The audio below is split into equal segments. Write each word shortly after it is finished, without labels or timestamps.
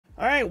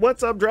Alright,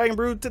 what's up, Dragon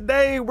Brood?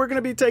 Today we're going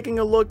to be taking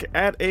a look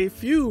at a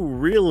few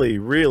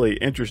really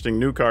interesting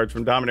new cards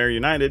from Dominaria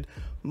United,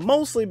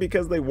 mostly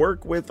because they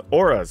work with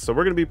auras. So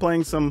we're going to be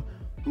playing some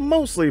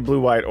mostly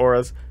blue-white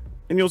auras,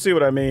 and you'll see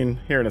what I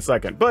mean here in a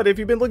second. But if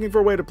you've been looking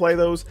for a way to play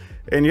those,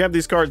 and you have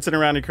these cards sitting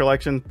around in your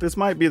collection, this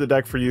might be the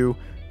deck for you,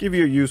 give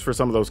you a use for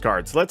some of those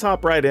cards. Let's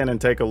hop right in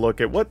and take a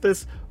look at what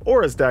this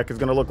auras deck is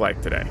going to look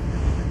like today.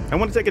 I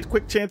want to take a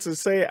quick chance to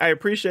say I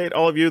appreciate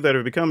all of you that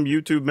have become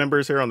YouTube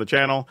members here on the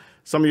channel.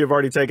 Some of you have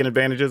already taken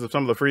advantages of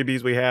some of the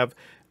freebies we have.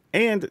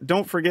 And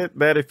don't forget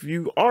that if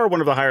you are one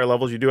of the higher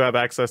levels, you do have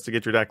access to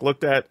get your deck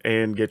looked at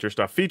and get your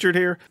stuff featured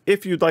here.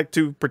 If you'd like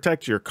to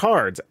protect your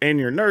cards and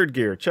your nerd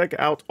gear, check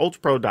out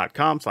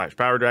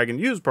ultrapro.com/PowrDragn.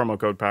 Use promo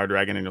code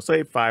PowrDragn and you'll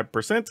save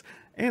 5%.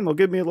 And they'll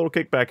give me a little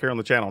kickback here on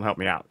the channel and help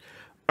me out.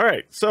 All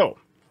right, so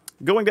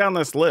going down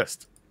this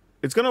list.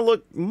 It's going to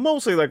look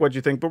mostly like what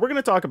you think, but we're going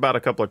to talk about a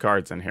couple of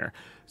cards in here.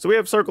 So we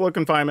have Circle of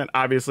Confinement.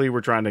 Obviously,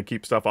 we're trying to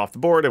keep stuff off the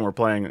board, and we're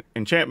playing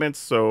enchantments,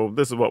 so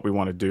this is what we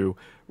want to do.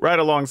 Right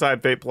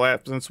alongside Fateful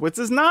Absence, which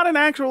is not an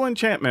actual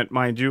enchantment,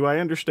 mind you, I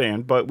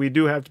understand, but we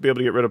do have to be able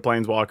to get rid of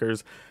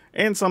Planeswalkers,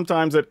 and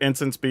sometimes at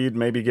instant speed,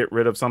 maybe get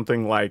rid of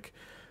something like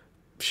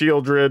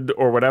Shieldred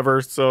or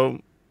whatever, so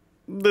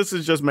this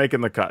is just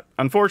making the cut.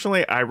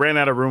 Unfortunately, I ran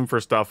out of room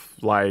for stuff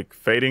like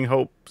Fading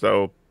Hope,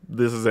 so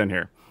this is in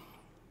here.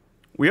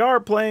 We are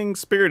playing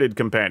Spirited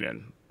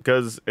Companion,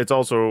 because it's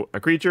also a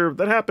creature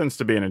that happens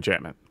to be an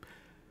enchantment.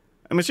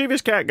 A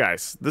Mischievous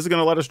Catgeist. This is going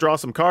to let us draw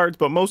some cards,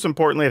 but most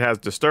importantly it has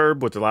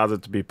Disturb, which allows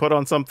it to be put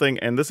on something,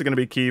 and this is going to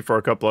be key for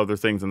a couple other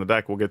things in the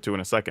deck we'll get to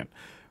in a second.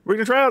 We're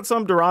going to try out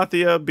some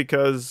Dorothea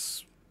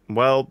because,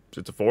 well,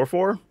 it's a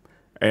 4/4,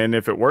 and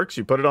if it works,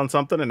 you put it on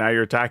something, and now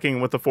you're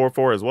attacking with the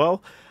 4/4 as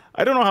well.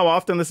 I don't know how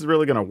often this is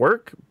really going to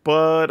work,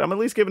 but I'm at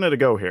least giving it a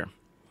go here.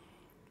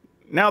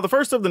 Now, the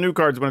first of the new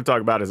cards we're going to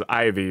talk about is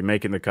Ivy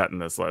making the cut in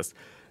this list.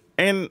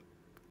 And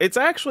it's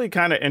actually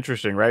kind of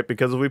interesting, right?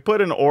 Because if we put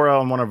an aura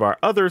on one of our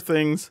other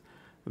things,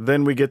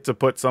 then we get to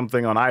put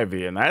something on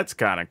Ivy, and that's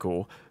kind of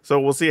cool. So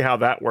we'll see how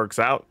that works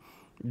out.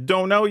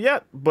 Don't know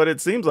yet, but it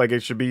seems like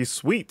it should be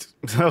sweet.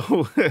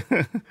 So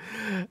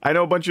I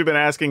know a bunch of you have been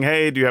asking,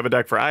 hey, do you have a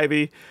deck for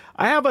Ivy?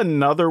 I have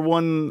another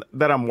one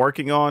that I'm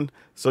working on,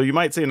 so you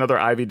might see another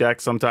Ivy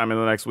deck sometime in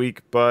the next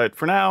week. But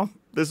for now,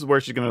 this is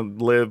where she's going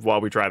to live while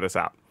we try this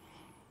out.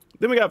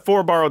 Then we got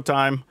 4 Borrowed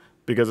Time,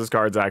 because this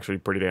card's actually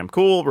pretty damn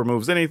cool,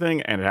 removes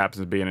anything, and it happens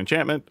to be an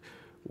enchantment.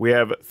 We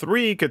have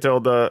 3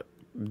 Catilda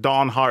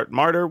Dawnheart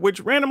Martyr, which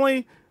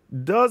randomly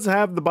does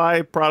have the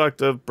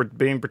byproduct of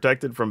being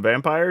protected from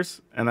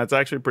vampires, and that's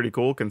actually pretty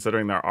cool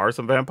considering there are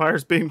some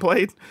vampires being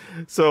played.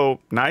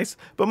 So, nice.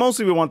 But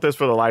mostly we want this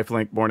for the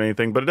lifelink more than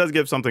anything, but it does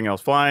give something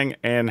else flying,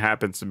 and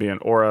happens to be an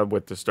aura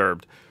with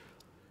Disturbed.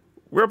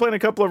 We're playing a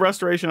couple of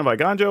Restoration of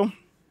Iganjo.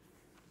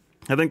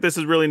 I think this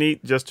is really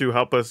neat just to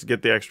help us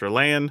get the extra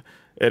land.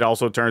 It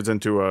also turns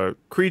into a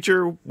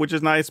creature, which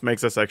is nice,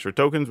 makes us extra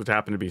tokens, which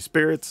happen to be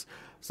spirits.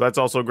 So that's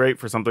also great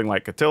for something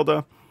like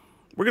Catilda.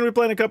 We're going to be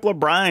playing a couple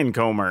of Brine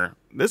Comber.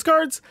 This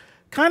card's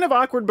kind of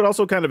awkward, but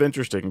also kind of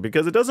interesting,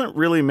 because it doesn't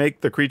really make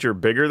the creature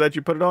bigger that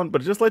you put it on,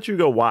 but it just lets you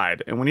go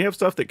wide. And when you have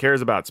stuff that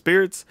cares about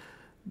spirits,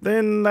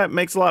 then that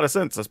makes a lot of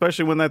sense,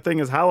 especially when that thing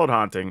is Hallowed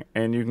Haunting,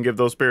 and you can give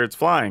those spirits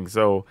flying.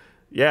 So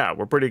yeah,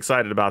 we're pretty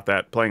excited about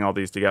that, playing all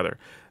these together.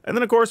 And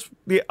then, of course,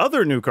 the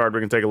other new card we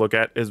can take a look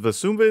at is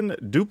Vesuvian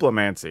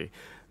Duplimancy.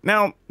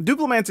 Now,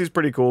 Duplimancy is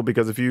pretty cool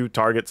because if you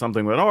target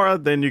something with an aura,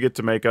 then you get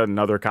to make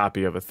another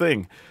copy of a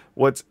thing.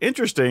 What's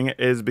interesting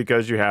is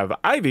because you have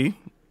Ivy,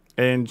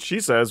 and she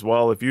says,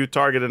 well, if you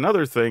target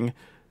another thing,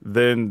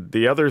 then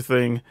the other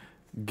thing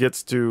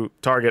gets to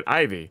target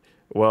Ivy.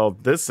 Well,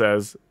 this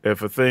says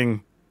if a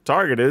thing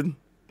targeted...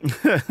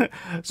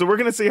 So we're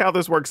going to see how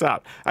this works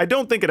out. I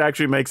don't think it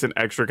actually makes an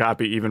extra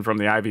copy even from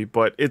the Ivy,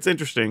 but it's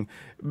interesting.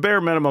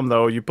 Bare minimum,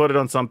 though, you put it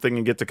on something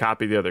and get to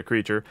copy the other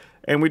creature.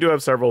 And we do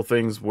have several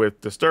things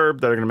with Disturb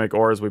that are going to make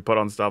auras we put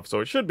on stuff, so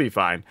it should be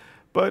fine.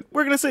 But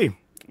we're going to see.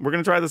 We're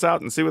going to try this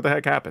out and see what the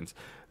heck happens.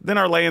 Then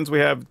our lands,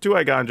 we have 2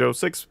 Iganjo,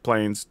 6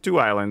 Plains, 2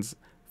 Islands,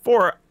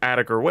 4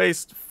 Attica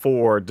Waste,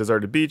 4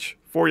 Deserted Beach,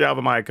 4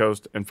 Yavimaya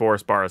Coast, and 4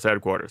 Sparra's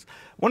Headquarters.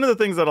 One of the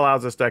things that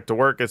allows this deck to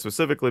work is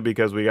specifically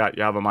because we got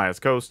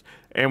Yavamaya's Coast,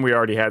 and we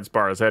already had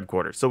Sparra's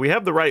Headquarters. So we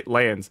have the right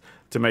lands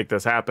to make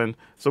this happen,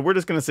 so we're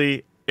just going to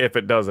see if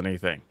it does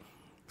anything.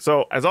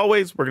 So, as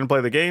always, we're going to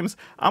play the games.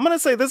 I'm going to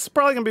say this is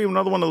probably going to be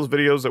another one of those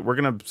videos that we're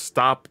going to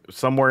stop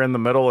somewhere in the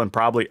middle and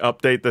probably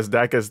update this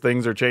deck as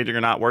things are changing or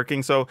not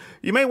working. So,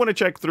 you may want to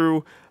check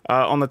through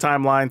on the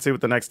timeline, see what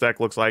the next deck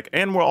looks like.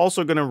 And we're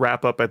also going to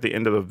wrap up at the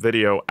end of the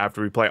video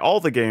after we play all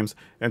the games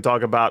and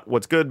talk about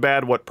what's good,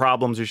 bad, what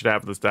problems you should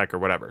have with this deck or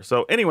whatever.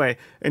 So, anyway,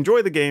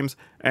 enjoy the games,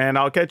 and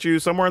I'll catch you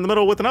somewhere in the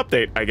middle with an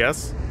update, I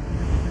guess.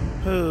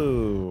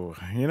 Oh,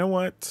 you know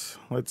what?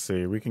 Let's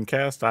see. We can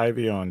cast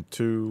Ivy on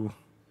 2...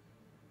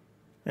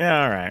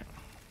 Yeah, alright.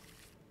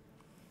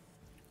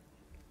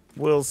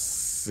 We'll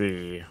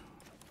see.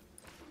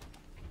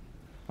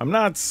 I'm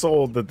not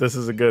sold that this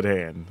is a good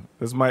hand.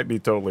 This might be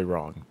totally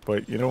wrong.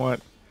 But you know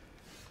what?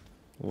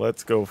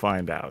 Let's go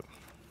find out.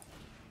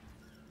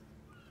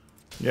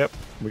 Yep,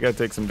 we gotta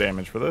take some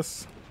damage for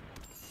this.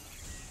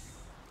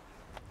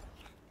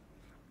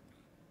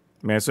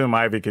 I mean, I assume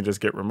Ivy can just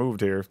get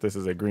removed here if this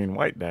is a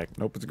green-white deck.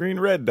 Nope, it's a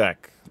green-red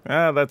deck.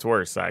 Ah, that's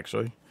worse,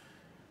 actually.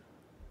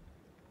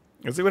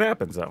 Let's see what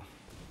happens, though.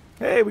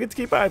 Hey, we get to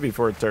keep Ivy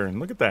for a turn.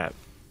 Look at that.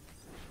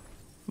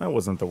 That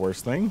wasn't the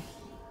worst thing.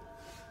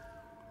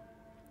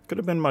 Could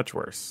have been much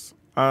worse.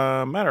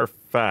 Matter of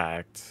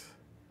fact,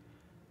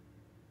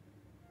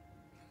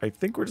 I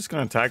think we're just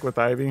going to attack with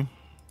Ivy.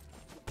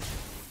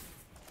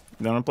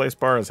 Then I'm going to play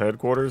Spar as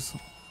headquarters.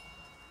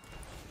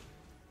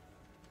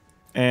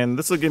 And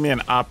this will give me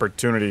an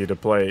opportunity to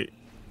play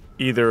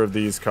either of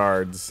these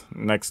cards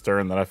next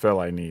turn that I feel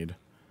I need.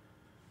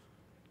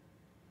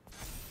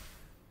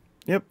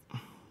 Yep.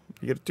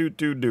 You get a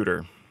 2/2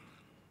 Deuter.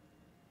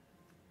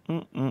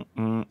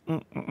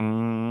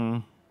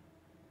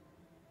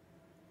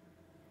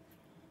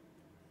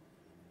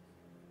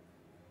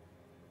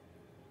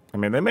 I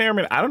mean, they may or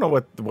may not, I don't know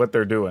what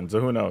they're doing, so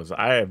who knows?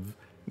 I have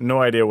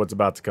no idea what's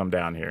about to come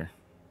down here.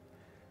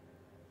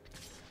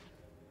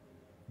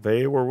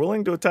 They were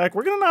willing to attack.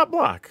 We're going to not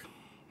block.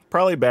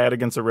 Probably bad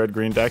against a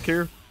red-green deck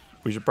here.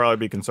 We should probably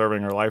be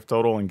conserving our life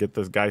total and get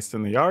this Geist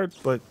in the yard,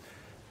 but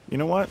you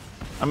know what?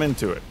 I'm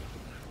into it.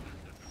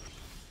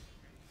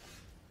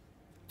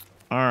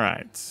 All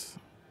right.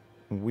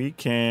 We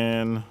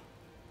can...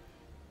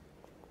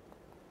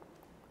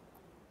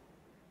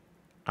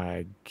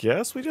 I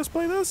guess we just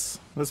play this?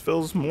 This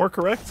feels more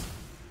correct.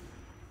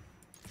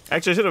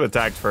 Actually, I should have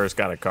attacked first,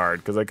 got a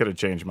card, because I could have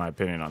changed my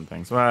opinion on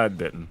things. Well, I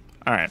didn't.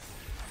 All right.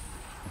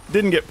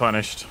 Didn't get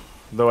punished,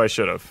 though I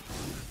should have.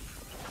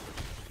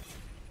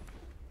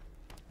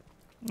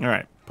 All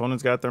right.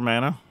 Opponent's got their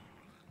mana.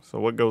 So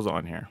what goes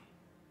on here?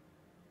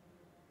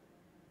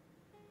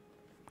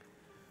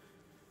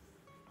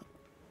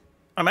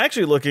 I'm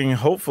actually looking,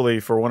 hopefully,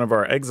 for one of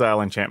our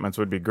exile enchantments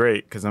would be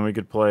great, because then we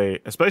could play,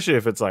 especially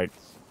if it's like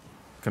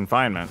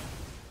confinement.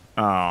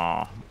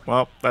 Oh,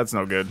 well, that's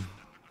no good.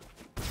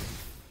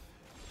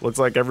 Looks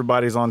like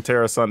everybody's on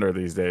Terra Sunder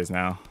these days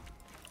now.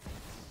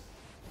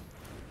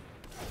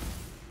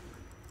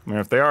 I mean,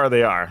 if they are,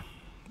 they are.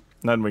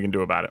 Nothing we can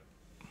do about it.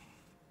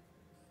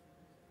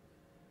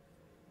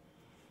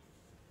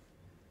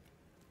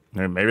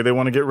 Maybe they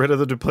want to get rid of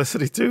the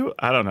duplicity too?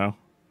 I don't know.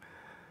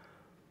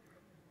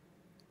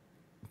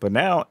 But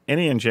now,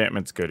 any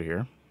enchantment's good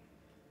here.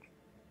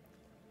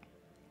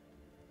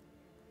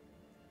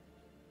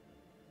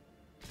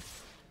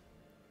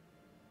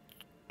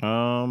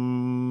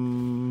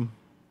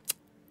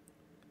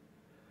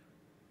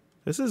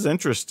 This is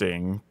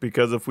interesting,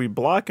 because if we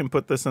block and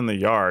put this in the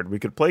yard, we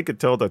could play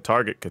Catilda,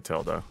 target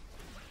Catilda.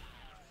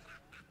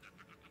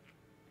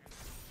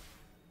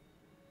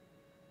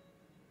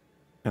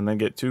 And then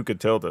get 2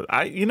 Catildas.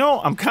 You know,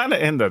 I'm kind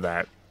of into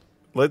that.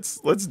 Let's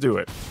do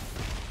it.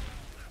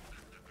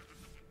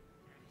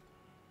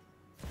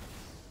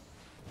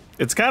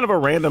 It's kind of a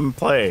random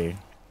play,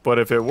 but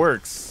if it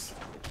works...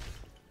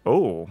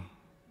 Oh,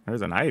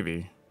 there's an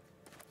Ivy.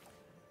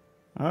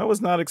 I was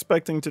not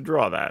expecting to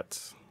draw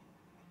that.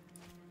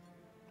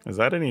 Is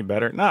that any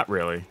better? Not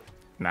really.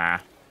 Nah.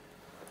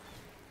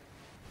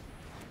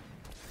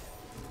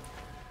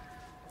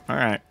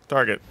 Alright,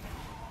 target.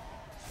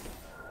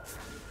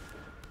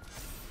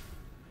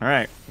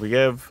 Alright, we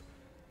give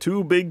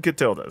 2 big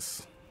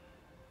Catildas.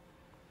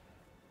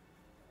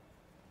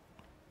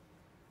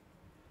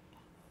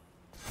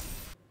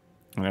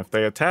 And if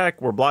they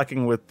attack, we're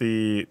blocking with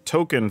the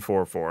token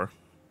 4/4.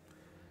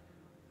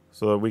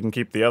 So that we can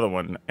keep the other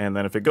one. And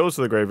then if it goes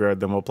to the graveyard,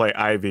 then we'll play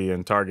Ivy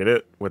and target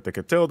it with the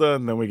Catilda,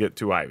 and then we get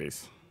 2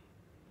 Ivies.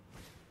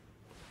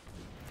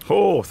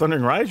 Oh,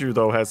 Thundering Raiju,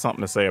 though, has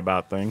something to say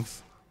about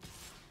things.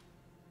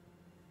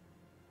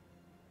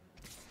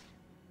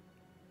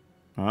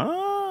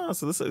 Ah,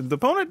 so the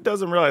opponent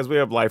doesn't realize we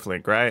have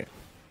lifelink, right?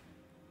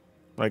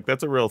 Like,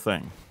 that's a real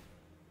thing.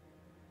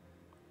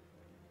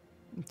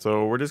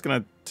 So we're just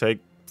going to take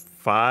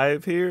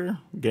 5 here,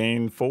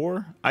 gain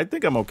 4. I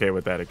think I'm okay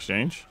with that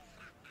exchange.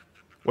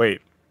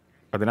 Wait,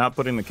 are they not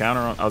putting the counter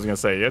on? I was going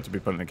to say, you have to be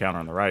putting the counter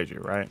on the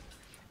Raiju, right?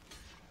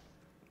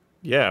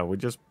 Yeah, we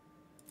just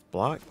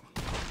block.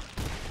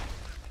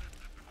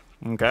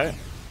 Okay.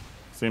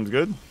 Seems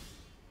good.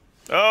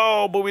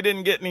 Oh, but we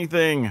didn't get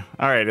anything.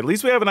 All right, at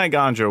least we have an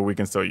Iganjo we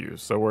can still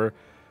use. So we're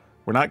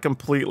not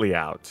completely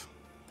out.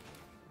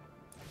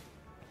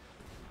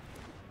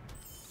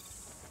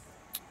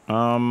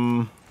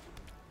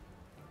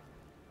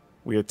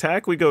 We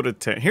attack, we go to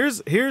 10.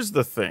 Here's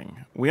the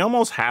thing. We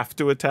almost have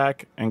to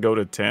attack and go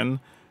to 10,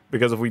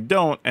 because if we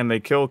don't and they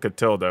kill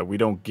Catilda, we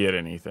don't get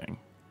anything.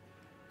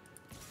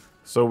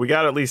 So we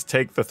gotta at least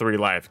take the 3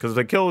 life, because if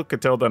they kill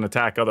Catilda and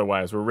attack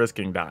otherwise, we're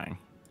risking dying.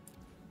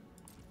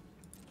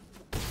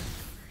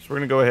 So we're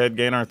gonna go ahead,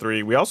 gain our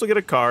 3. We also get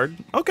a card.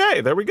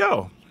 Okay, there we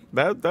go.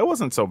 That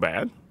wasn't so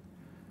bad.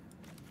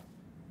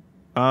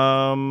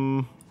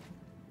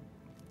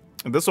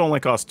 This will only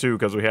cost 2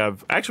 because we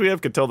have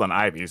Catilda and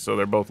Ivy, so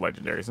they're both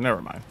legendaries. So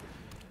never mind.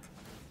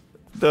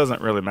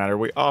 Doesn't really matter.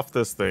 We off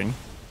this thing.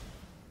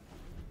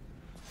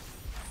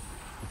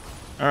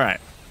 All right.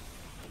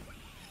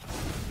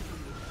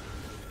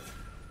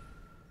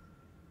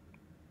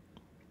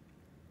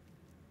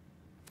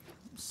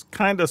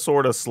 kind of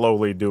sort of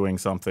slowly doing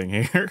something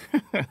here.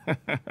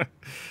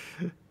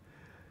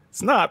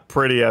 It's not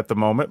pretty at the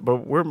moment,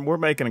 but we're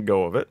making a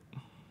go of it.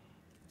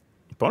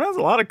 Opponent has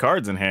a lot of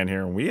cards in hand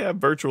here, and we have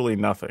virtually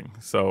nothing,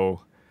 so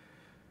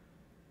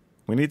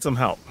we need some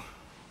help.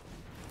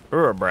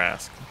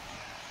 Urabrask.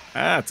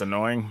 That's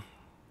annoying.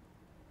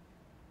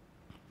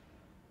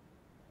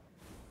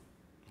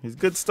 He's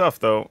good stuff,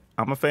 though.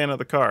 I'm a fan of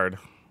the card,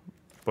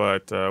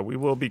 but we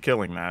will be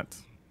killing that.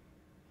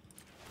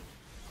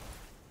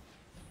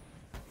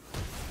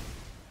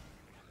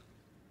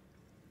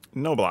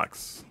 No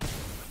blocks.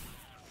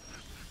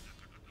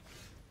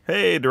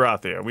 Hey,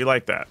 Dorothea, we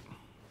like that.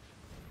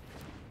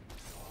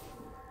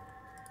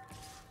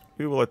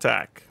 We will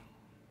attack.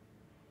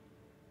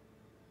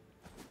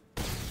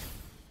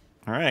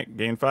 All right,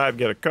 gain 5,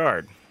 get a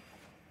card.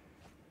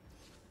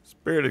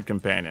 Spirited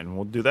Companion,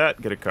 we'll do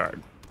that, get a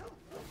card.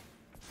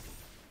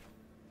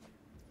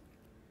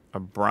 A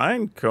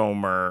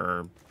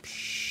Brinecomber,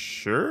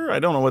 sure. I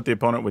don't know what the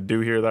opponent would do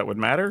here that would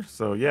matter,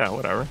 so yeah,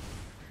 whatever.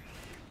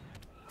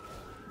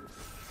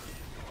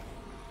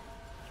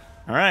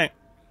 All right,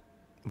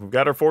 we've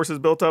got our forces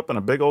built up and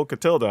a big old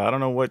Catilda. I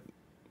don't know what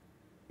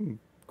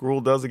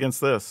Gruul does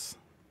against this.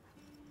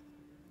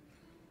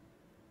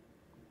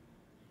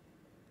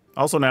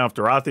 Also now, if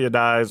Dorothea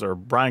dies or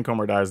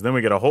Brinecomber dies, then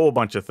we get a whole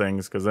bunch of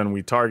things, because then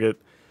we target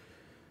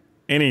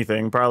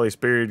anything, probably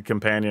Spirited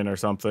Companion or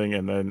something,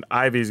 and then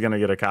Ivy's going to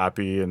get a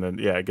copy, and then,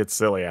 yeah, it gets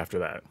silly after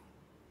that.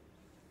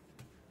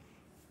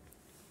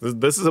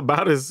 This is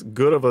about as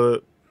good of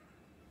a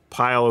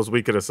pile as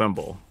we could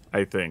assemble,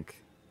 I think.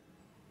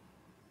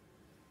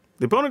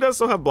 The opponent does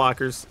still have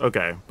blockers.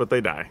 Okay, but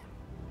they die.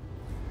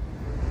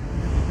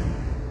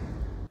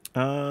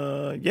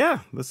 Yeah,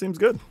 this seems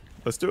good.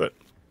 Let's do it.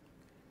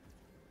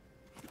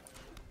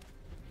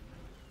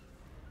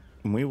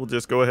 We will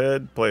just go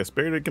ahead, play a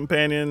Spirited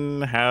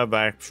Companion, have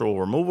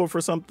actual removal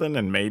for something,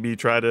 and maybe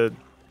try to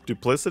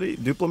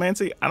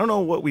Duplimancy. I don't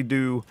know what we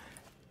do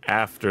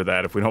after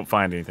that if we don't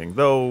find anything,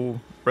 though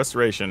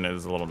Restoration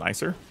is a little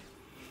nicer.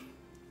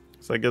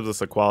 So that gives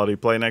us a quality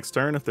play next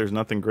turn if there's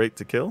nothing great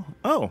to kill.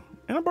 Oh,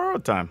 and a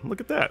borrowed time. Look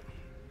at that.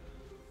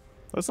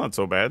 That's not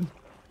so bad.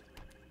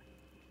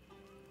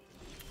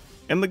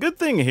 And the good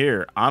thing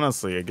here,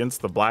 honestly,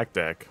 against the black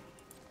deck,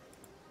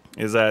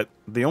 is that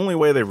the only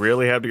way they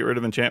really have to get rid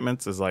of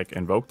enchantments is like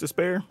Invoke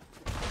Despair.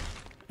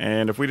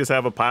 And if we just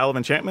have a pile of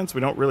enchantments,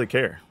 we don't really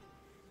care.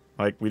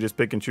 Like, we just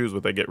pick and choose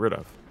what they get rid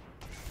of.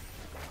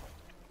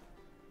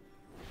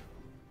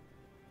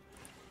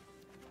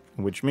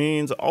 Which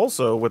means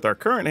also with our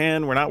current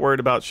hand, we're not worried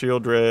about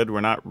Shield Dread.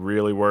 We're not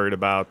really worried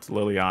about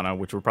Liliana,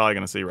 which we're probably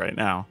going to see right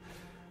now.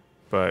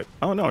 But,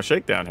 oh no,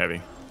 Shakedown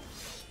heavy.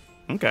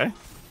 Okay.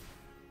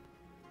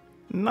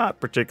 Not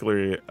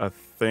particularly a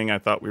thing I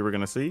thought we were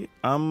going to see.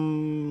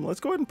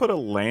 Let's go ahead and put a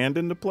land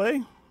into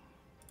play.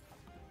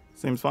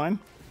 Seems fine.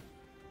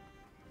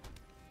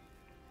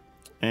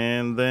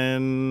 And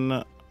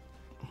then,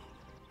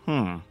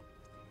 I'm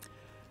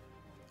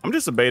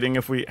just debating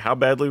if how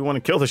badly we want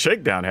to kill the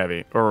Shakedown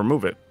heavy or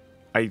remove it.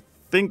 I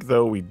think,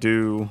 though, we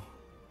do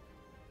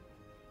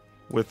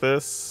with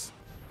this.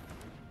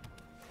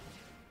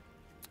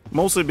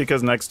 Mostly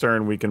because next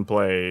turn we can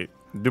play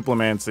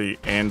Duplimancy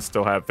and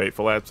still have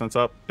Fateful Absence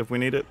up if we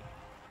need it.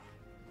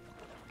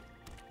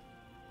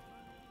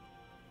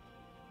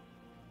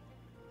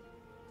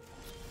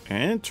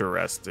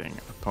 Interesting.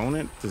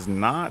 Opponent does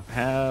not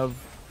have...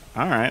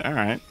 Alright,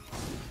 alright.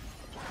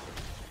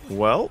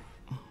 Well,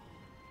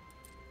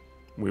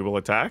 we will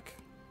attack.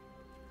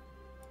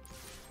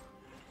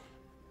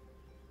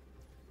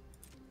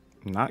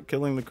 Not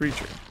killing the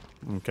creature.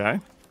 Okay.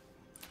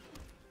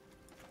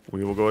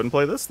 We will go ahead and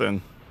play this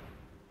then.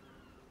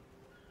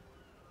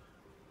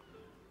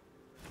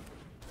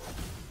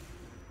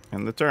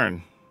 And the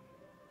turn.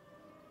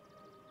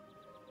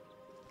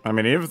 I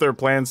mean, even if there are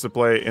plans to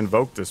play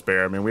Invoke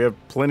Despair, I mean, we have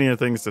plenty of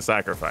things to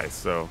sacrifice,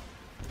 so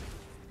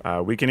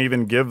we can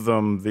even give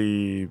them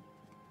the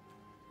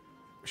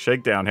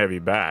Shakedown heavy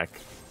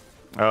back.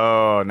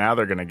 Oh, now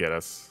they're going to get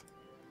us.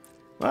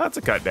 Well, that's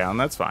a cut down.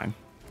 That's fine.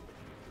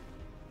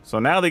 So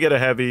now they get a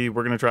heavy.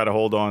 We're going to try to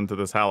hold on to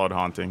this Hallowed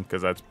Haunting,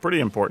 because that's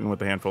pretty important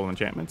with a handful of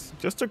enchantments.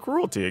 Just a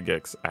Cruelty of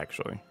Gix,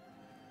 actually.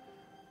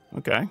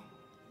 Okay.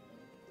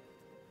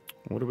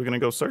 What are we going to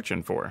go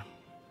searching for?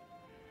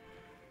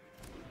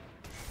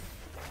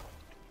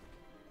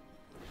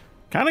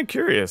 Kind of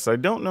curious. I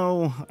don't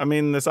know. I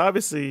mean, this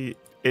obviously,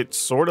 it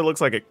sort of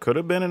looks like it could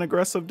have been an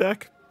aggressive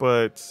deck,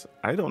 but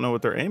I don't know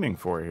what they're aiming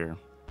for here.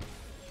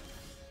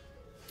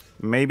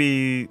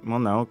 Maybe, well,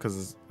 no,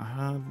 because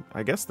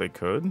I guess they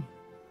could.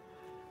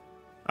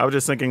 I was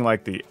just thinking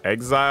like the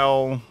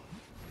Exile,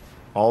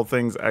 all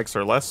things X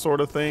or less sort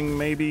of thing,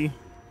 maybe.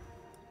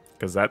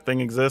 Because that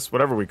thing exists,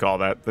 whatever we call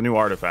that, the new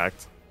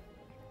artifact.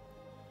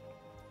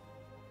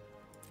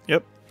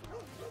 Yep.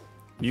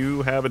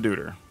 You have a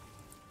Deuter.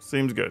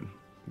 Seems good.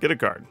 Get a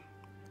card.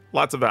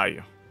 Lots of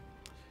value.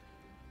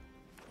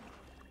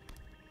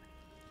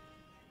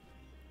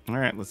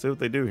 Alright, let's see what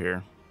they do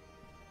here.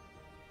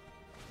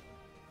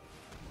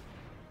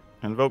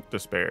 Invoke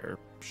Despair.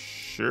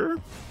 Sure.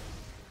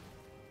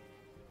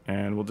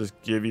 And we'll just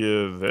give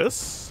you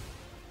this.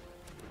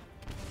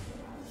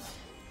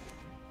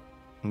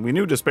 We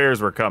knew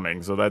Despairs were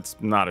coming, so that's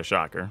not a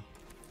shocker.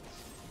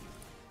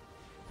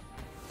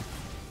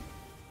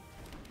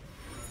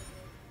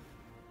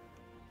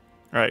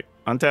 Alright,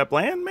 untap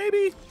land,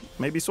 maybe?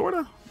 Maybe,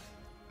 sorta?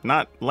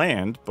 Not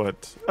land,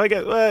 but I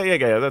guess, well,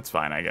 yeah, that's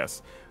fine, I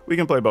guess. We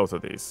can play both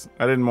of these.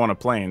 I didn't want a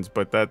plains,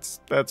 but that's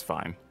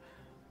fine.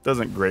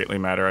 Doesn't greatly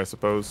matter, I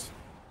suppose.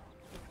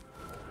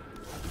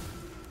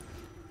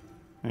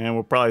 And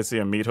we'll probably see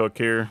a meat hook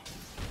here.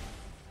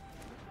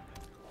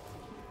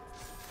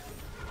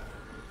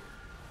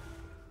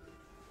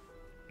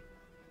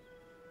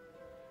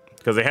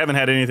 Because they haven't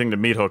had anything to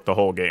meat hook the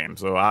whole game,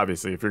 so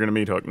obviously if you're going to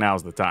meat hook,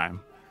 now's the time.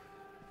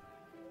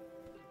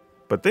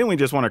 But then we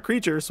just want a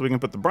creature so we can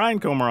put the Brine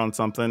Comber on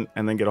something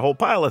and then get a whole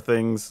pile of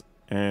things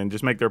and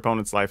just make their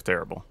opponent's life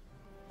terrible.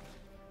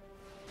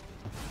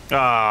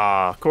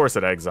 Ah, of course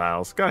it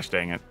exiles. Gosh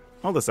dang it.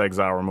 All this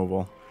exile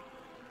removal.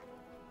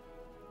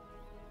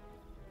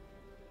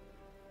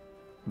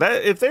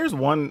 That, if there's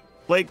one,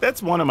 like,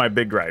 that's one of my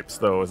big gripes,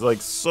 though. Is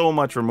like so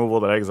much removal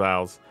that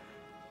exiles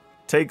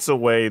takes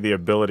away the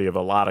ability of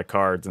a lot of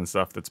cards and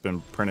stuff that's been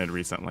printed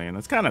recently, and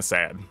it's kind of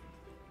sad.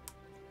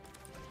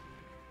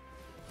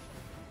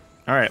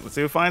 Alright, let's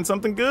see if we find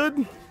something good.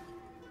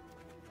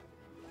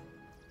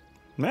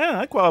 Man,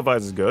 that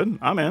qualifies as good.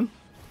 I'm in.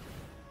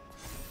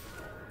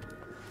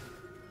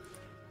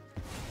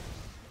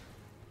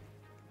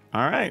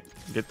 Alright,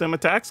 get them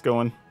attacks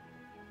going.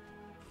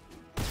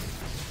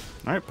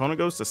 Alright, opponent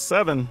goes to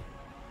 7.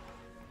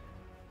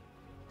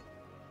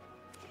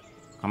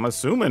 I'm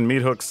assuming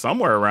meat hook's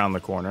somewhere around the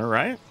corner,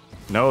 right?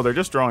 No, they're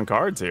just drawing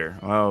cards here.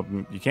 Well,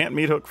 you can't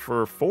meat hook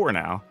for 4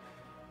 now.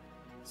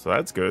 So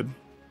that's good.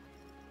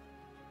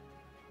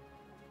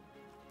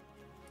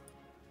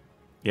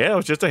 Yeah, it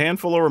was just a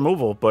handful of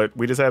removal, but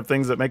we just have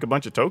things that make a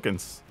bunch of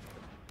tokens.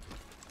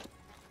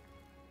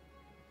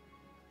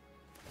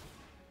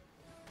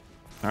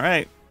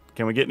 Alright,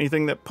 can we get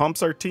anything that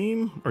pumps our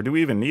team? Or do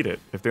we even need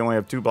it? If they only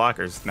have 2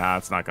 blockers, nah,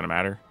 it's not going to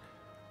matter.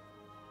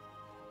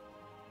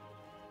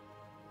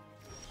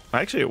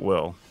 Actually, it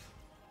will.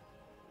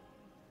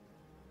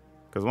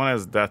 Because one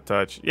has Death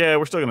Touch. Yeah,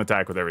 we're still going to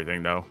attack with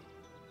everything, though.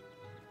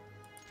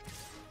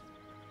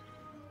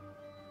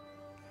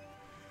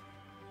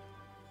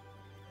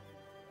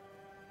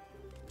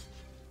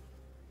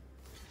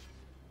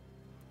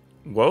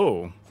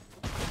 Whoa.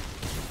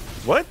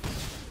 What?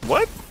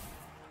 What?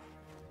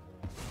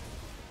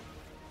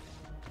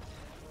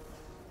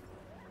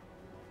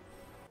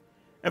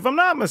 If I'm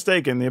not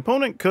mistaken, the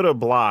opponent could have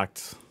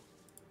blocked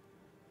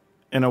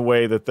in a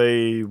way that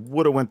they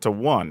would have went to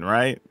 1,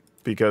 right?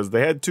 Because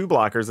they had 2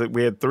 blockers.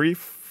 We had 3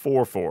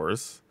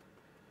 4/4s.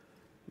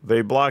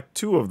 They blocked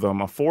 2 of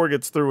them. A 4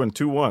 gets through and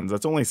 2 1s.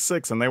 That's only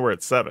 6, and they were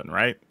at 7,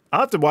 right?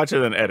 I'll have to watch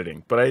it in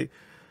editing, but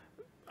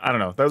I don't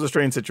know. That was a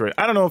strange situation.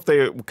 I don't know if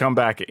they come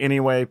back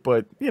anyway,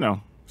 but, you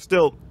know,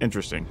 still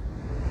interesting.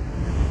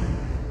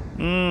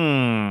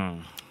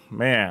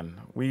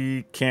 Man,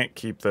 we can't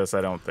keep this,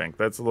 I don't think.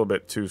 That's a little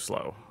bit too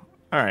slow.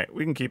 All right,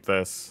 we can keep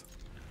this.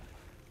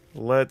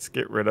 Let's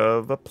get rid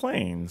of the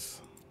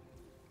plains.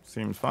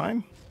 Seems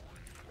fine.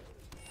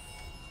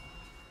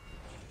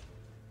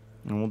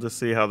 And we'll just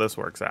see how this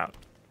works out.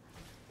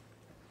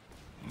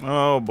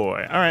 Oh,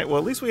 boy. All right, well,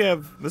 at least we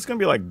have... This is going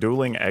to be like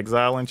dueling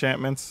exile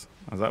enchantments.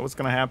 Is that what's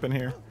going to happen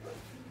here?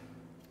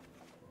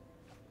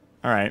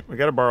 All right, we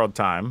got a borrowed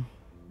time.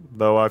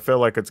 Though I feel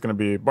like it's going to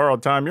be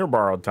borrowed time, your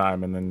borrowed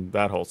time, and then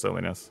that whole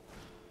silliness.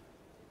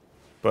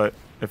 But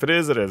if it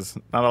is, it is.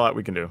 Not a lot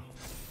we can do.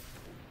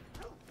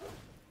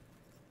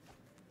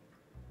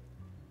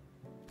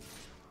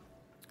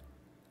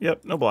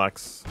 Yep, no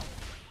blocks.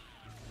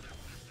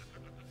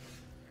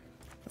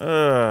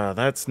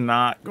 That's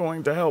not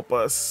going to help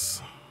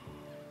us.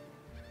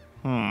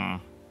 I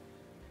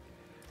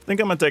think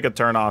I'm going to take a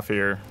turn off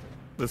here.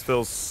 This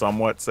feels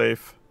somewhat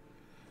safe.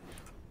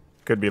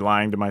 Could be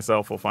lying to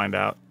myself, we'll find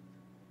out.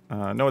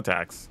 No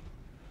attacks.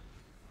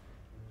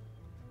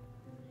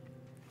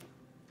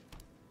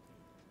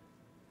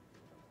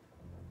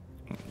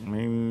 I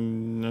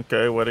mean,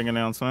 okay, wedding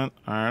announcement.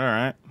 Alright,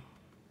 alright.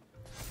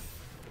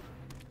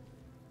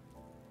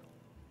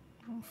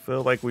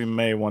 Feel like we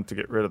may want to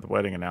get rid of the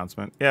wedding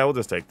announcement. Yeah, we'll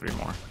just take 3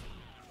 more.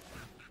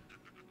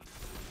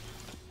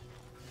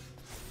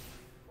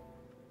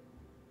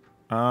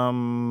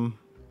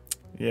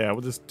 Yeah,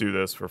 we'll just do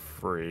this for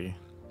free.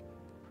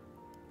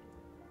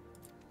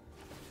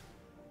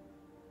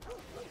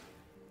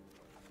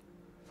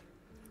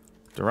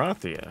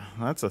 Dorothea,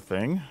 that's a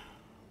thing.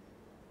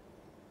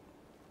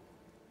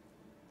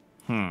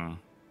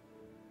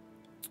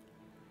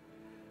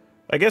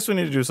 I guess we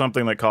need to do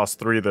something that costs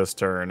 3 this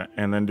turn,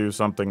 and then do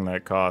something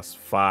that costs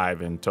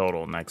 5 in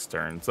total next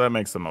turn. So that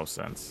makes the most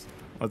sense.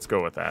 Let's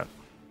go with that.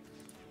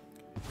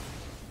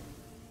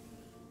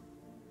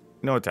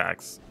 No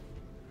attacks.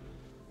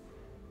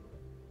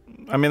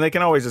 I mean, they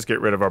can always just get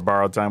rid of our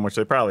borrowed time, which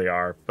they probably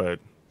are, but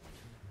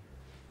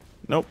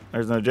Nope,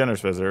 there's no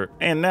generous visitor.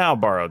 And now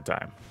borrowed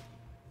time.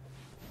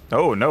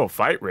 Oh no,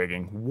 fight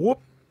rigging. Whoop.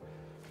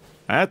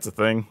 That's a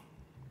thing.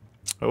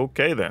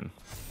 Okay then.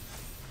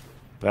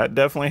 That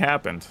definitely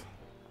happened.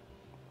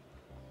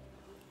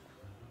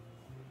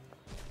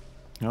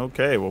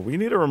 Okay, well we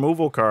need a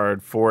removal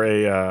card for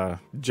a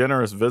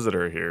generous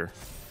visitor here.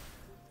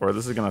 Or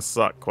this is gonna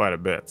suck quite a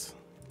bit.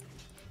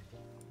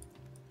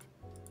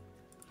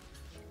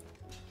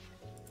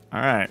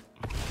 Alright.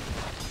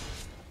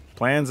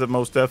 Plans have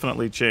most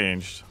definitely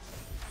changed.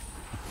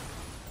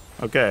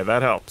 Okay,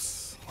 that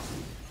helps.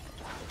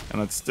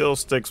 And it still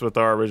sticks with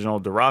our original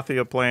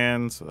Dorothea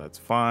plan, so that's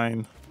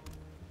fine.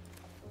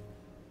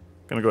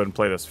 Gonna go ahead and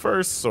play this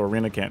first, so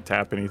Arena can't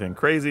tap anything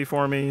crazy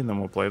for me. And then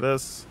we'll play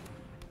this.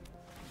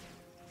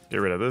 Get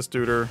rid of this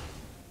duder.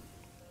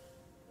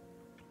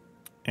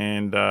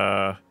 And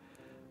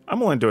I'm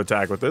willing to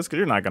attack with this, because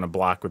you're not gonna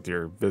block with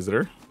your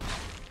visitor.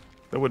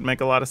 That would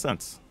make a lot of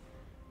sense.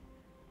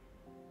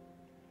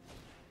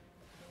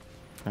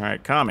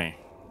 Alright, Kami.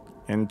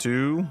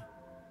 Into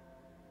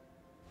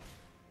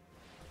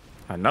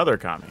another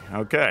Kami.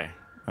 Okay.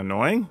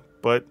 Annoying,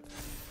 but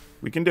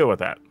we can deal with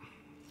that.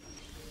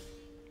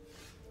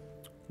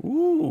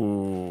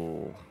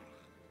 Ooh.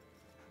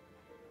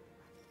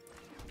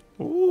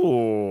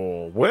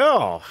 Ooh.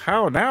 Well,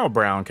 how now,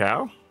 brown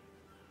cow?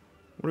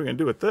 What are we gonna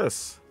do with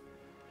this?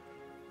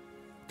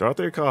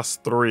 Dorothea costs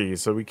 3,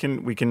 so we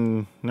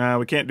can nah,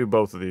 we can't do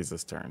both of these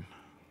this turn.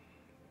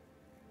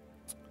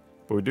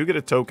 But we do get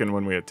a token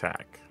when we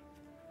attack.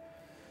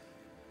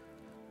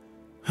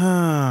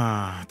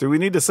 Do we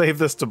need to save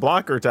this to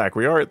block or attack?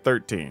 We are at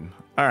 13.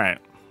 Alright.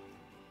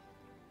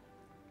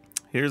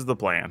 Here's the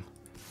plan.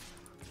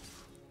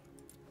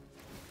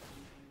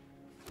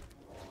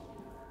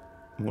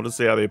 We'll just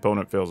see how the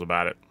opponent feels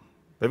about it.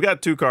 They've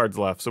got 2 cards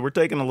left, so we're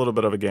taking a little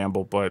bit of a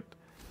gamble, but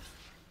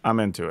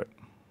I'm into it.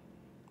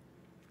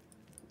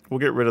 We'll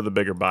get rid of the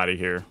bigger body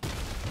here.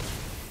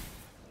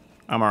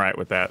 I'm alright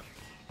with that.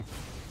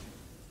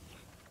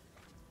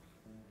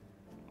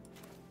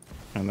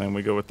 And then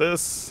we go with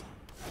this.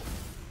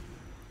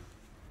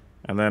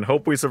 And then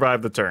hope we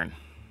survive the turn.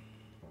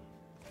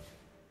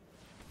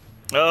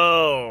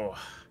 Oh,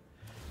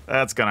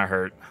 that's gonna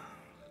hurt.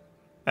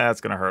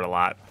 That's gonna hurt a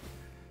lot.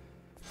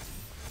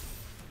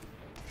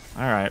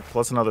 Alright,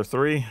 plus another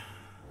 3. So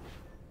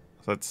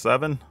that's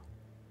 7.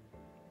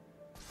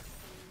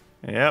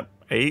 Yep,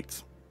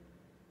 8.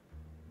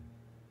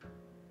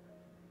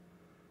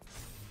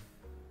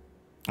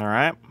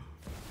 Alright.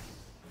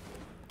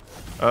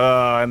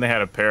 And they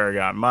had a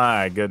Paragon.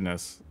 My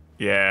goodness.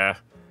 Yeah.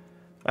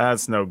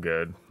 That's no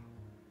good.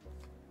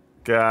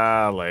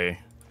 Golly.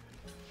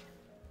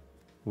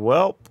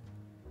 Welp.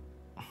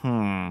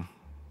 I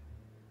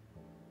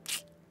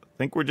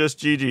think we're just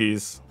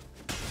GG's.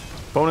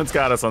 Opponent's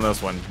got us on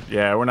this one.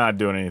 Yeah, we're not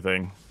doing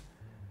anything.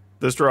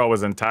 This draw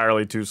was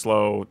entirely too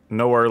slow.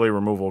 No early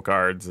removal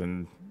cards,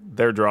 and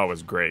their draw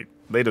was great.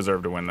 They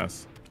deserve to win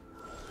this.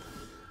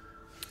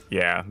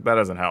 Yeah, that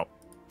doesn't help.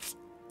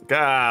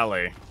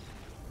 Golly.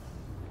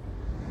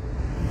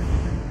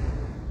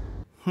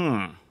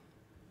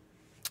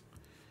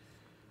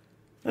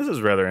 This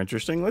is rather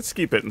interesting. Let's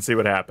keep it and see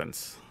what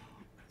happens.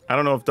 I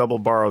don't know if double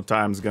borrow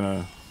time's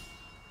gonna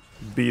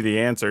be the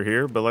answer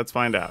here, but let's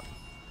find out.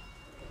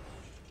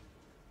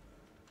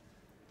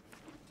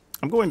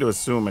 I'm going to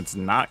assume it's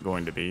not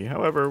going to be.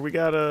 However, we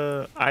got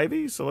a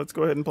Ivy, so let's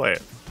go ahead and play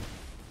it.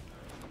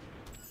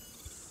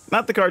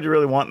 Not the card you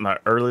really want in the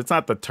early. It's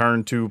not the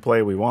turn 2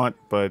 play we want,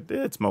 but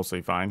it's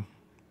mostly fine.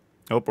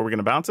 Oh, are we going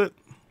to bounce it?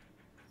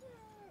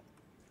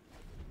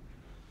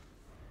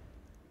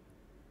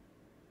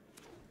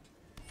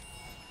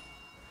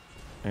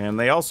 And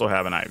they also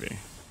have an Ivy.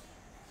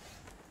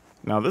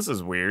 Now this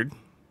is weird.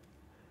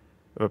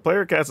 If a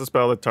player casts a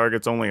spell that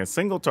targets only a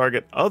single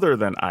target other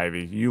than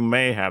Ivy, you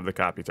may have the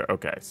copy target.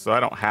 Okay, so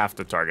I don't have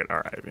to target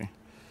our Ivy.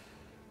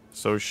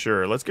 So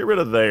sure, let's get rid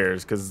of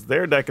theirs, because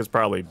their deck is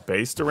probably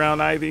based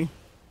around Ivy.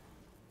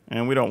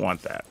 And we don't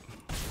want that.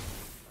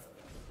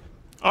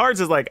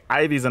 Ours is like,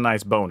 Ivy's a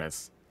nice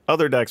bonus.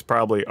 Other decks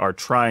probably are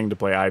trying to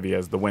play Ivy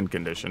as the win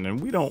condition, and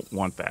we don't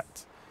want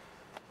that.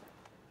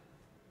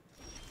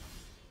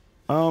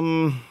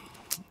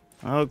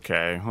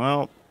 Okay,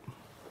 well,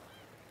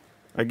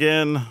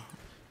 again,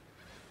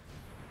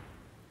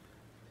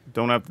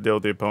 don't have to deal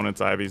with the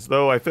opponent's Ivies,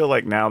 though I feel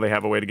like now they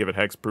have a way to give it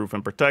hexproof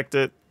and protect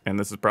it, and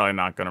this is probably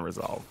not going to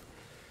resolve.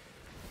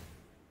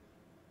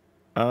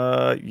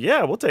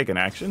 Yeah, we'll take an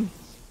action.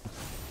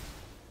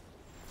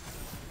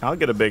 I'll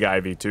get a big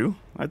Ivy too.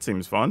 That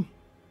seems fun.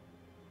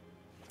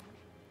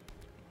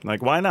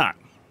 Like, why not?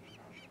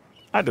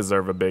 I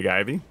deserve a big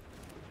Ivy.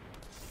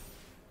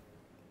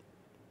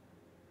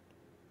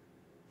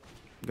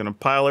 Gonna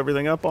pile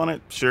everything up on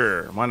it?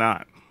 Sure, why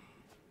not?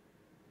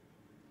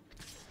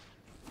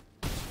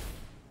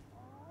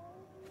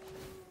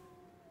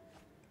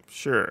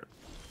 Sure.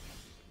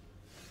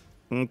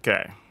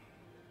 Okay.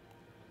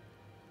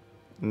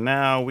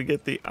 Now we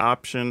get the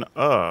option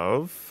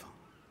of...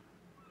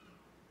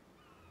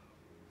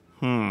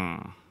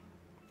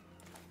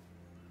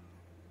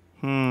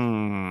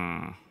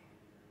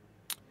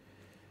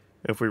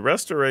 If we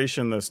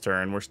restoration this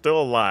turn, we're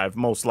still alive,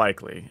 most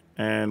likely.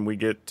 And we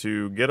get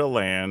to get a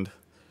land.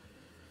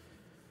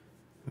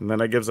 And then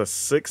that gives us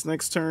 6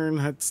 next turn.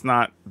 That's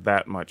not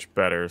that much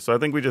better. So I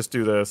think we just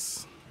do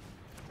this.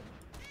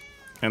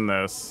 And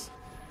this.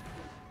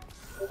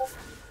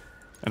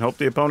 And hope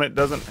the opponent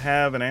doesn't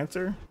have an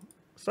answer.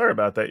 Sorry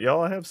about that,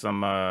 y'all. I have some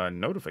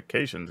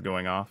notifications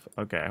going off.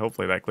 Okay,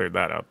 hopefully that cleared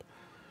that up.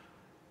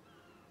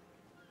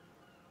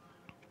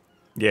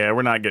 Yeah,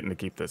 we're not getting to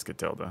keep this,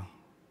 Catilda.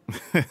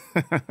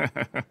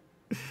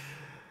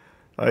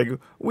 Like,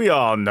 we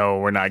all know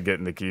we're not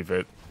getting to keep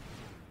it.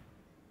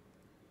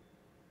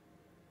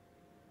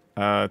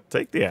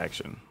 Take the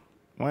action.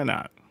 Why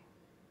not?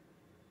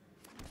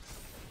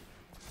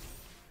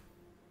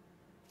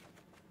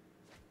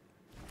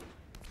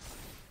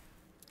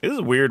 This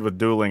is weird with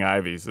dueling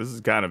Ivies. This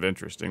is kind of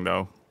interesting,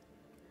 though.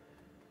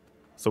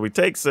 So we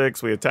take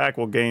 6, we attack,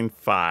 we'll gain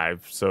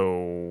 5.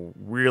 So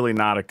really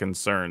not a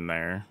concern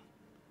there.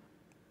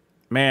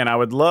 Man, I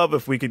would love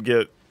if we could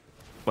get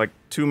like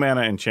 2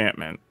 mana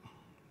enchantment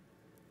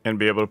and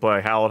be able to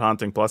play Hallowed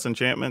Haunting plus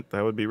enchantment.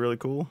 That would be really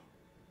cool.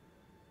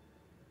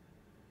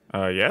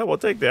 Yeah, we'll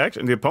take the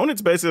action. The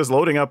opponent's basically just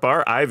loading up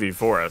our Ivy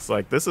for us.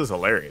 Like, this is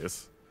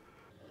hilarious.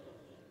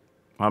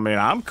 I mean,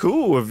 I'm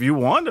cool if you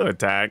want to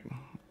attack.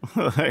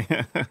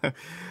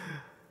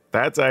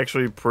 That's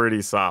actually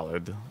pretty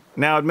solid.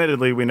 Now,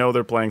 admittedly, we know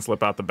they're playing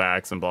Slip Out the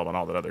Backs and blah, blah, and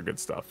all that other good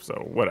stuff. So,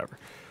 whatever.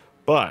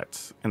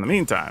 But, in the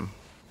meantime...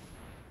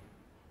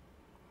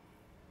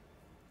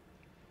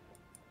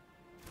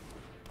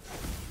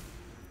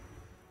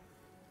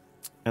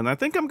 And I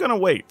think I'm going to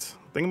wait.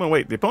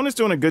 The opponent's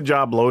doing a good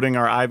job loading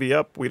our Ivy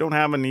up. We don't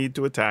have a need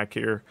to attack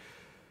here.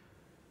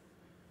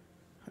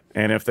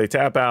 And if they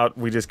tap out,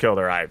 we just kill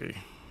their Ivy.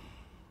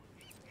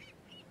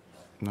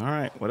 All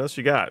right, what else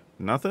you got?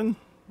 Nothing?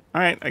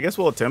 All right, I guess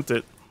we'll attempt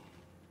it.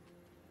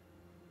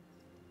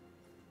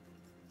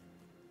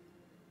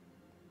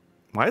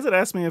 Why does it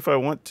ask me if I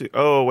want to?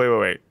 Oh,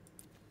 wait.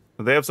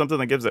 Do they have something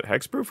that gives it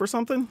hexproof or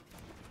something?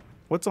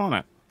 What's on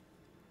it?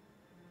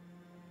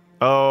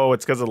 Oh,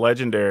 it's because of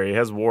Legendary. It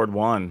has Ward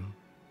 1.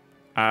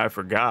 I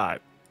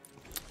forgot.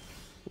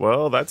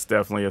 Well, that's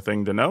definitely a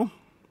thing to know.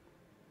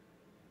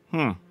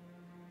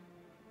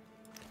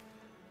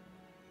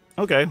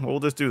 Okay, we'll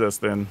just do this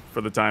then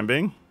for the time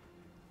being.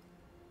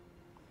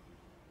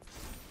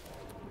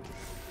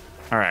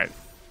 Alright.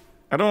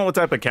 I don't know what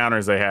type of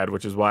counters they had,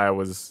 which is why I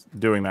was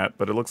doing that,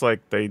 but it looks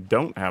like they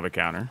don't have a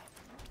counter.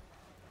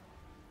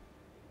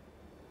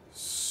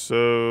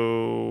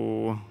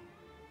 So...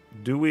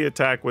 do we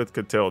attack with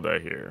Catilda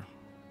here?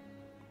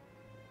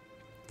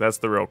 That's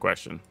the real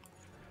question.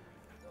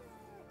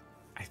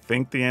 I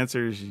think the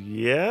answer is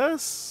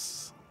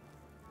yes.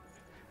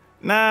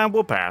 Nah,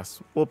 we'll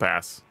pass. We'll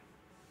pass.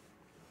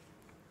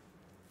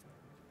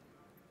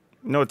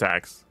 No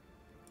attacks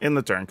in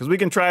the turn, because we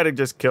can try to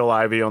just kill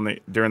Ivy on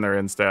during their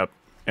end step,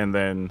 and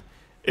then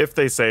if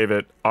they save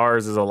it,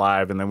 ours is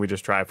alive, and then we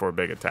just try for a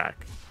big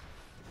attack.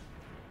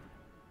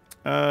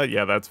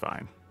 Yeah, that's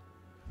fine.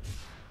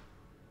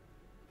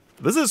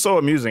 This is so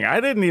amusing.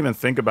 I didn't even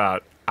think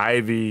about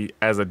Ivy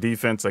as a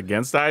defense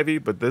against Ivy,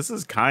 but this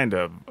is kind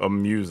of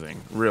amusing,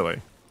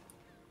 really.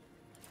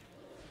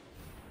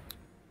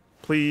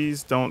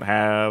 Please don't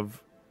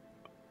have...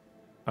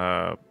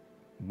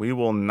 we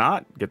will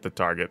not get the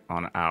target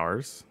on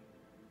ours.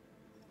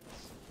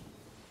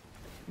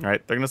 All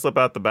right, they're going to slip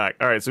out the back.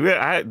 All right, so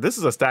this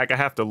is a stack I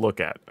have to look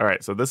at. All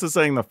right, so this is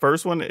saying the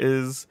first one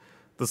is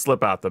the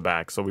slip out the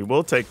back, so we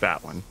will take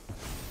that one.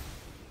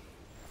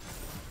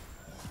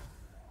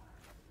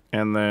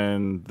 And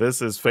then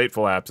this is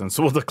Fateful Absence.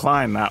 So we'll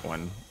decline that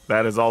one.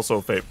 That is also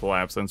Fateful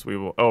Absence. We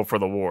will... oh, for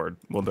the ward.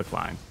 We'll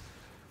decline.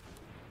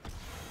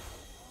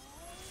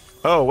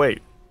 Oh,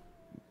 wait.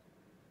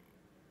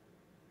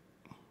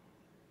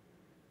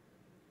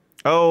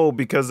 Oh,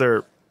 because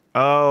they're...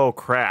 oh,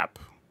 crap.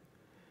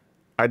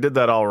 I did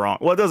that all wrong.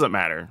 Well, it doesn't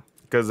matter.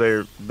 Because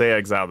they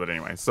exiled it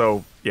anyway.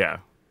 So, yeah.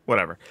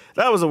 Whatever.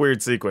 That was a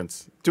weird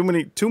sequence. Too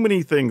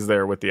many things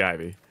there with the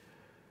Ivy.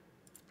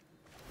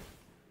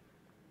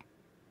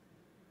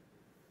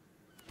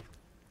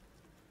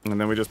 And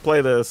then we just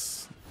play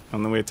this,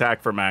 and then we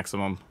attack for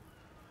maximum.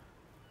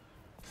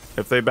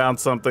 If they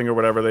bounce something or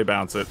whatever, they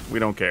bounce it. We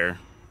don't care.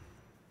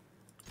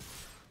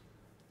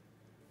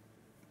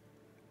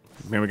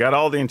 I mean, we got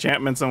all the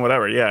enchantments and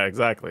whatever. Yeah,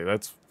 exactly.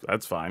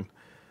 That's fine.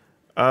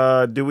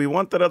 Do we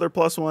want that other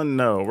 +1?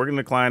 No. We're going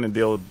to decline and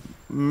deal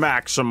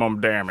maximum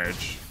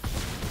damage.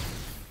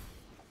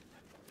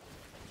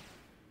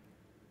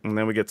 And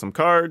then we get some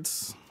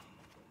cards.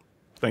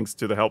 Thanks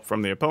to the help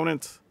from the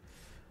opponent.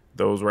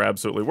 Those were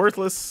absolutely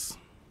worthless.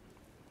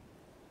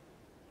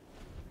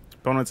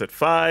 Opponent's at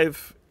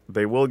 5.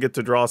 They will get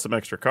to draw some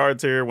extra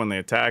cards here when they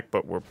attack,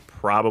 but we're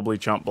probably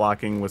chump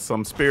blocking with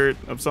some spirit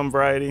of some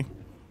variety.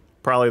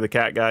 Probably the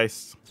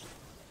Catgeist.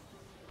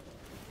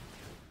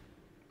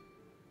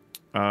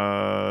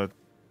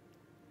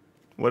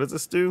 What does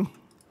this do?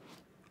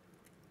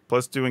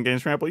 +2 in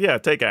games trample? Yeah,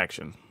 take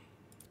action.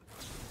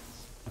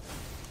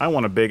 I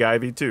want a big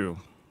Ivy too.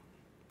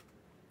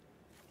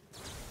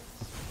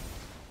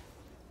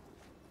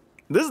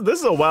 This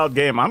is a wild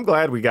game. I'm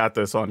glad we got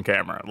this on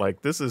camera.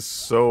 Like, this is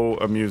so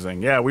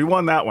amusing. Yeah, we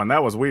won that one.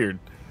 That was weird.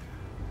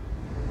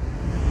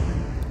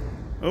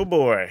 Oh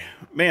boy.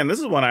 Man, this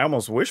is one I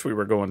almost wish we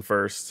were going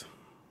first.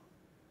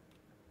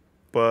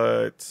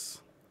 But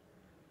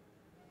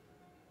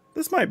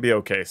this might be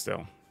okay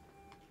still.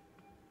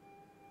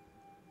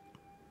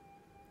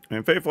 I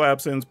mean, Fateful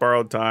Absence,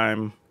 Borrowed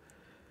Time.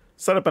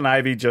 Set up an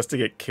Ivy just to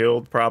get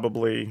killed,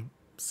 probably.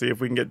 See if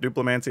we can get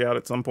Duplimancy out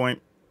at some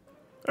point.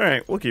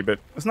 Alright, we'll keep it.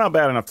 It's not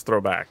bad enough to throw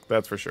back,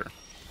 that's for sure.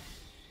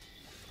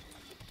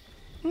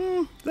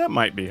 That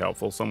might be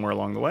helpful somewhere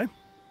along the way.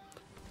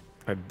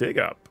 A dig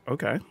up,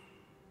 okay.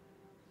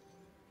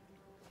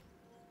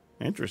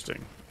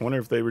 Interesting. I wonder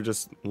if they were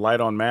just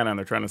light on mana and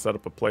they're trying to set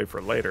up a play for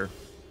later.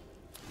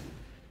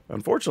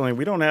 Unfortunately,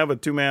 we don't have a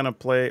 2-mana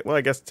play. Well,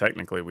 I guess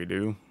technically we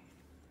do.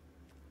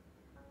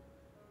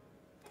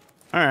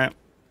 Alright.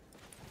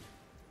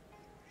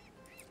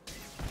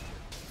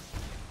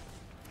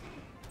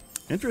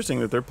 Interesting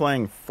that they're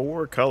playing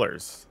 4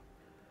 colors.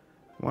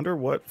 Wonder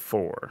what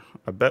for.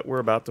 I bet we're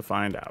about to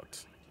find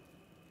out.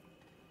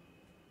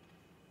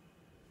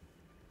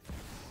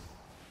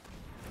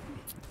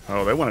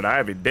 Oh, they wanted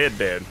Ivy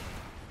dead.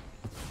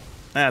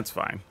 That's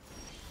fine.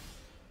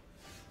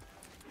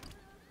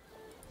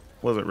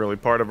 Wasn't really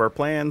part of our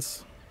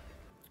plans.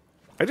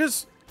 I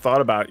just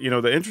thought about, you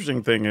know, the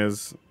interesting thing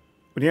is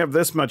when you have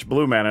this much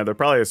blue mana, they're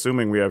probably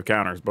assuming we have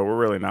counters, but we're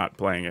really not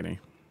playing any.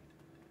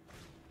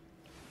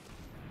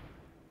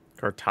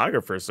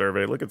 Cartographer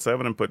Survey. Look at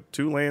 7 and put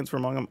 2 lands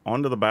from among them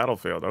onto the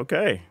battlefield.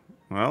 Okay.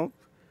 Well,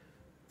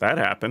 that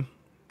happened.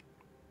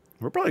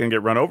 We're probably going to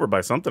get run over by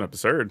something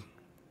absurd.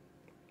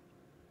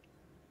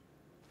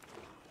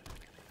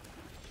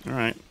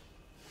 Alright.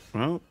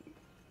 Well,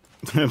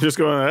 I'm just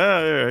going,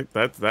 alright,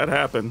 that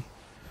happened.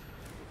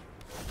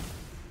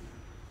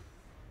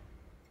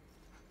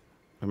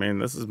 I mean,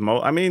 this is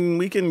I mean,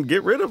 we can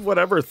get rid of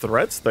whatever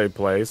threats they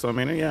play, so I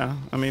mean, yeah.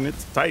 I mean,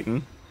 it's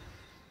Titan.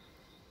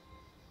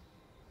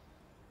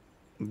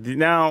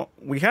 Now,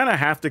 we kind of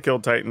have to kill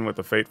Titan with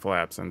the Fateful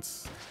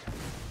Absence.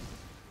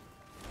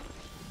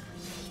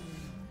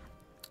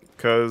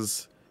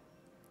 Because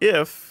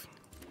if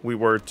we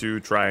were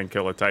to try and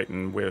kill a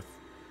Titan with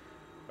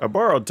a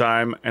Borrowed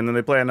Time, and then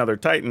they play another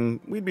Titan,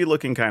 we'd be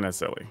looking kind of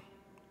silly.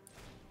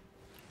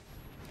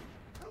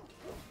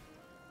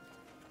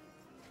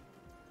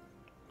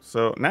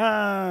 So,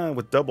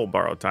 with double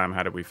Borrowed Time,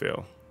 how did we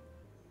feel?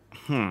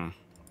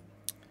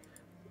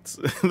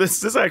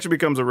 This actually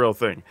becomes a real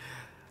thing.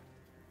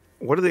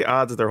 What are the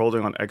odds that they're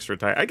holding on extra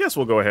tight? I guess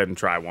we'll go ahead and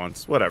try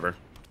once. Whatever.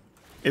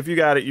 If you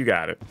got it, you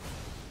got it.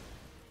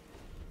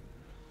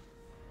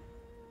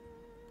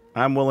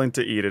 I'm willing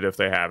to eat it if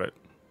they have it.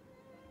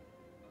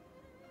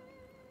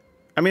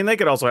 I mean, they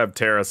could also have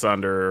Terra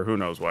Sunder or who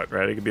knows what,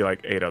 right? It could be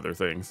like 8 other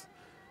things.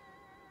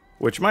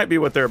 Which might be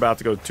what they're about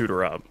to go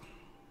tutor up.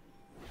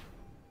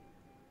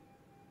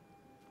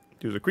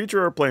 Choose a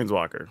creature or a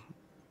planeswalker.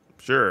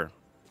 Sure.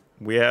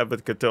 We have a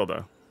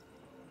Catilda.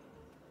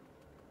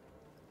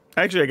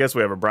 Actually, I guess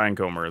we have a Brine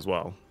Comber as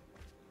well.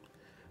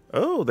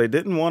 Oh, they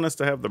didn't want us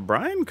to have the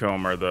Brine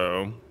Comber,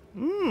 though.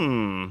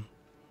 And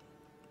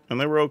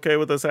they were okay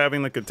with us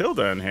having the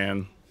Catilda in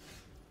hand.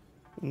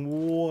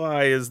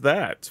 Why is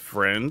that,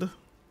 friend?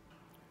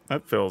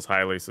 That feels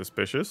highly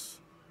suspicious.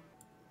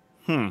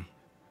 I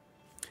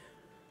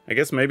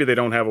guess maybe they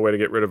don't have a way to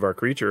get rid of our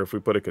creature if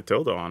we put a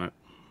Catilda on it.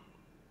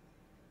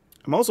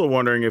 I'm also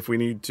wondering if we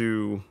need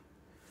to...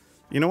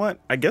 You know what?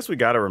 I guess we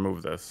gotta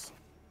remove this.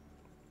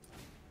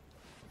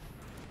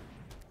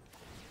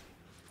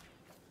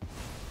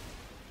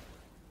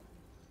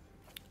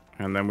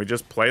 And then we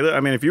just play it. I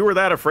mean, if you were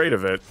that afraid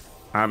of it,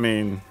 I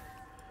mean,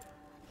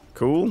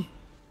 cool.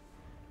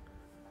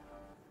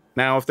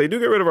 Now, if they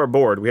do get rid of our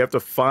board, we have to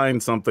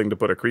find something to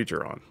put a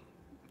creature on.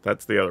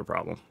 That's the other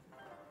problem.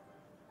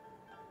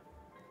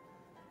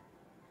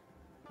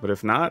 But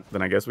if not,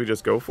 then I guess we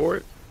just go for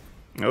it.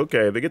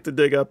 Okay, they get to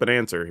dig up an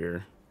answer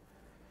here.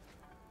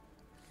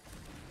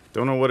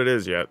 Don't know what it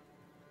is yet.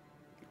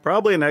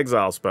 Probably an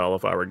exile spell,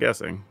 if I were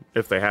guessing,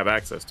 if they have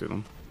access to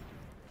them.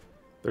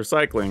 They're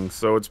cycling,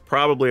 so it's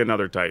probably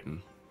another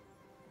Titan.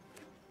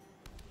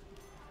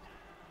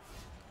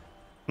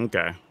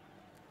 Okay.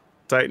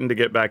 Titan to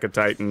get back a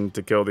Titan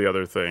to kill the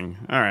other thing.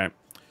 Alright.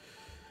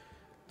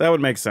 That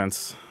would make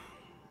sense.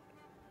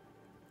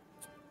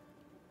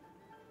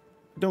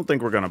 I don't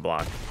think we're going to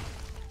block.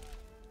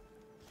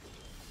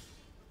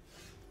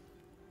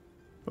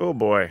 Oh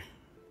boy.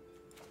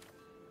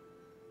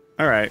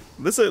 Alright.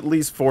 This at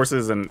least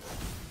forces an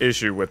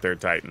issue with their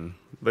Titan.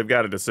 They've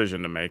got a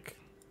decision to make.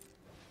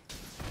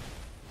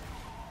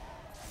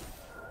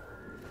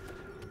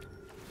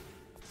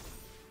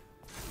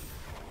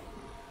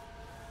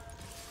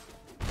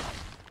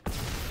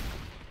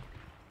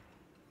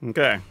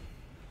 Okay.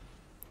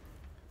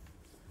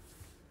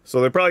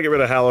 So they probably get rid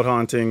of Hallowed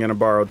Haunting and a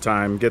Borrowed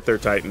Time, get their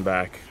Titan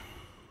back.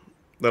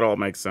 That all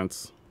makes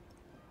sense.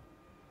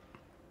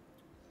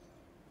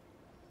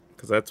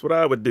 because that's what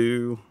I would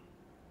do.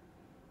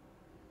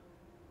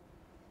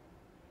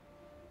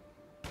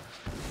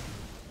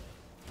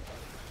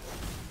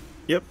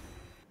 Yep.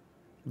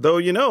 Though,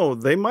 you know,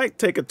 they might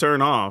take a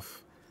turn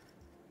off.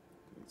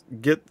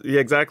 Yeah,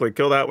 exactly.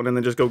 Kill that one and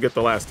then just go get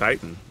the last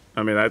Titan.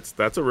 I mean,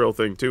 that's a real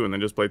thing too, and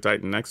then just play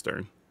Titan next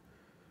turn.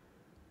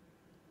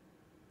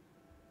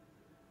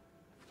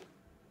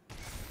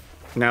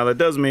 Now, that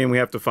does mean we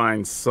have to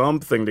find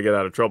something to get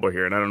out of trouble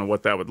here, and I don't know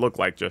what that would look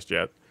like just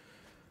yet.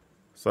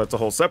 So that's a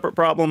whole separate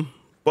problem.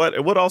 But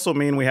it would also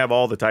mean we have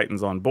all the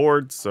Titans on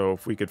board, so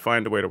if we could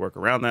find a way to work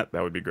around that,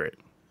 that would be great.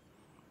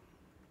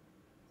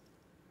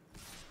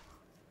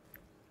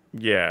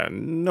 Yeah,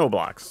 no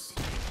blocks.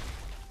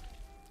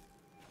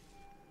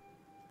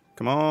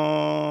 Come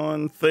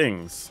on,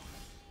 things.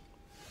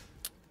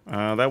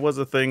 That was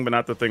a thing, but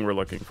not the thing we're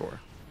looking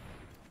for.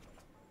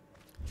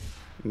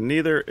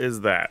 Neither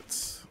is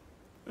that.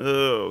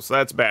 Oh, so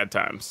that's bad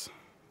times.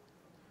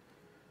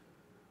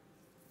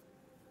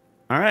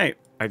 All right,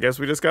 I guess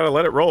we just gotta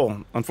let it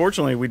roll.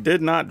 Unfortunately, we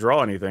did not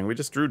draw anything. We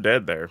just drew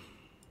dead there.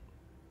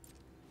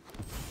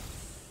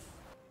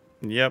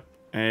 Yep,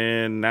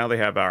 and now they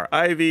have our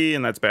Ivy,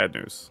 and that's bad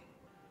news.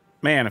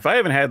 Man, if I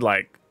haven't had,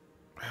 like,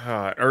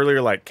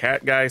 earlier, like,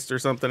 Catgeist or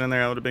something in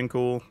there, that would have been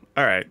cool.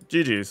 All right,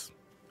 GG's.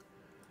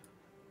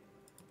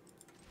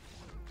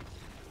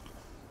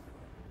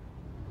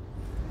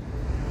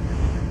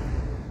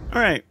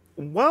 All right,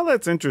 while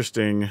that's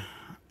interesting,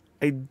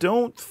 I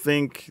don't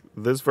think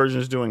this version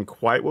is doing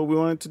quite what we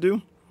want it to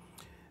do.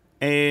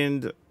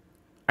 And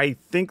I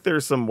think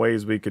there's some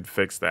ways we could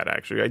fix that,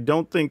 actually. I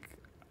don't think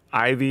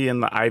Ivy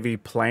and the Ivy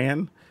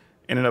plan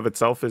in and of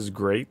itself is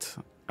great.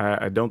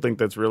 I don't think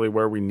that's really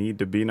where we need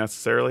to be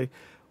necessarily.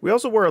 We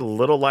also were a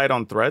little light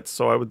on threats,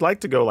 so I would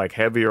like to go like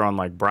heavier on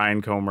like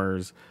Brine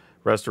Combers,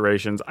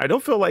 Restorations. I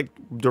don't feel like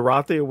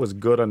Dorothea was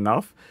good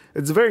enough.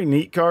 It's a very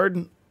neat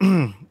card,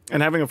 and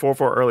having a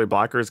 4/4 early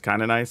blocker is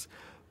kind of nice,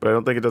 but I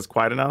don't think it does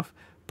quite enough.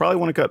 Probably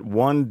want to cut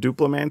one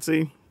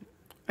Duplimancy,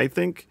 I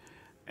think.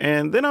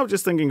 And then I was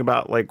just thinking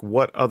about like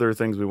what other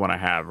things we want to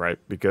have, right?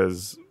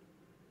 Because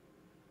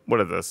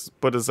what is this?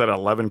 Put us at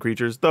 11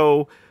 creatures,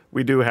 though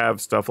we do have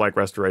stuff like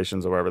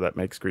Restorations or whatever that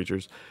makes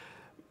creatures.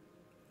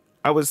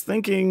 I was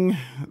thinking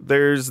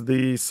there's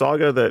the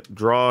Saga that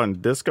draw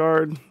and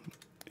discard,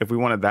 if we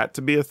wanted that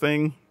to be a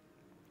thing.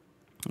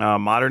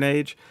 Modern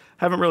Age.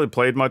 Haven't really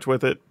played much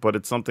with it, but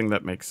it's something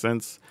that makes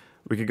sense.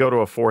 We could go to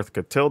a 4th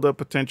Catilda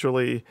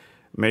potentially.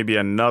 Maybe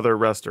another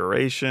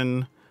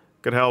Restoration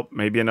could help.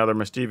 Maybe another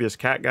Mischievous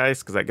Catgeist,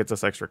 because that gets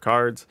us extra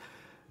cards.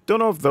 Don't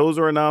know if those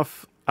are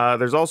enough.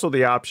 There's also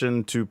the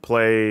option to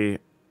play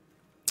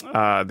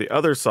the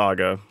other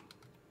Saga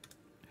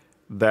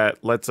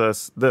that lets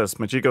us, this,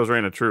 Machiko's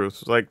Reign of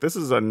Truth. Like, this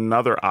is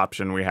another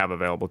option we have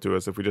available to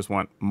us if we just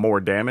want more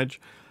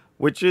damage,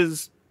 which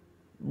is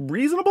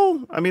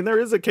reasonable. I mean, there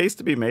is a case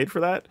to be made for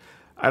that.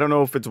 I don't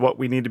know if it's what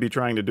we need to be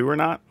trying to do or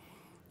not,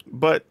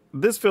 but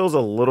this feels a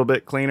little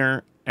bit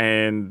cleaner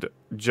and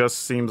just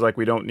seems like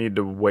we don't need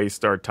to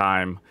waste our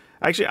time.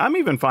 Actually, I'm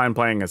even fine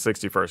playing a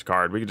 61st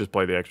card. We could just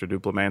play the extra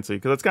Duplimancy,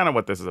 because that's kind of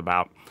what this is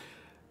about.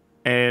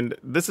 And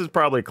this is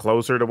probably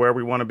closer to where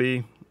we want to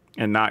be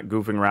and not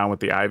goofing around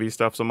with the Ivy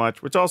stuff so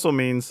much, which also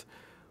means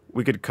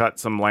we could cut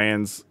some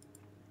lands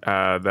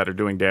that are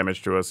doing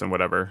damage to us and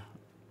whatever.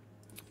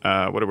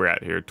 What are we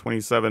at here?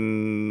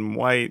 27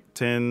 white,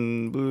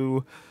 10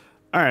 blue.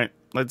 All right,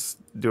 let's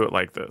do it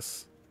like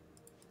this.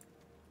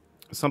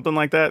 Something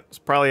like that is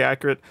probably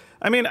accurate.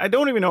 I mean, I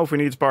don't even know if we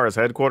need Spara's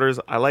Headquarters.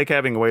 I like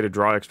having a way to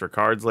draw extra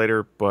cards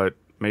later, but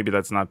maybe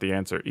that's not the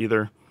answer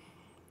either.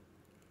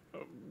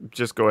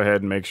 Just go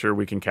ahead and make sure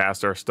we can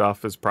cast our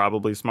stuff is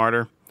probably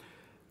smarter.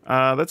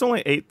 That's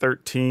only 8,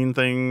 13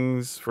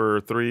 things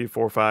for 3,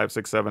 4, 5,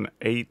 6, 7,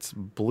 8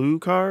 blue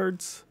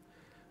cards.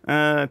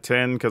 10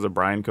 because of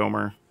Brine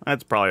Comber.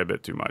 That's probably a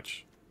bit too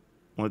much.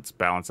 Let's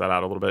balance that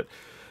out a little bit.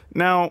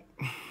 Now,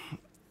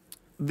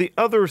 the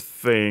other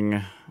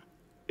thing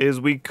is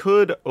we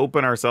could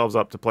open ourselves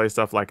up to play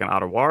stuff like an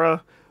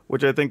Otawara,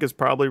 which I think is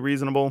probably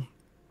reasonable.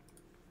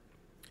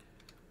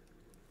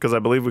 Because I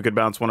believe we could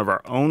bounce one of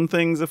our own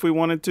things if we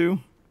wanted to.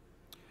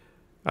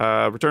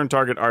 Return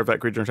target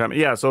artifact creature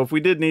enchantment. Yeah, so if we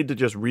did need to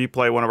just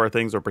replay one of our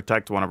things or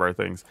protect one of our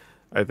things,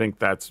 I think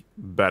that's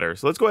better.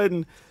 So let's go ahead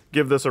and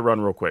give this a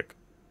run real quick.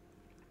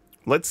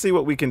 Let's see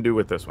what we can do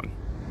with this one.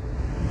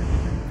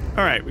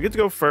 All right, we get to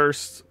go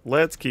first.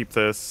 Let's keep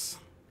this.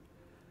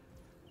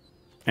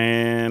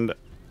 And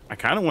I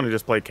kind of want to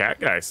just play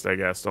Catgeist, I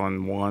guess,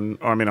 on one,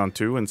 or I mean on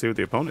 2, and see what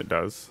the opponent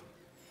does.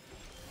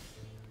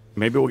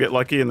 Maybe we'll get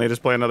lucky and they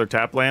just play another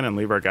tap land and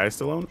leave our Geist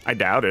alone. I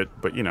doubt it,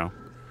 but you know.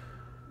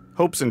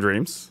 Hopes and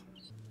dreams.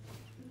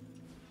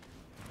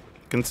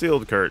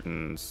 Concealed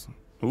curtains.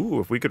 Ooh,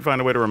 if we could find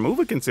a way to remove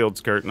a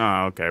concealed curtain.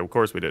 Oh, okay, of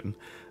course we didn't.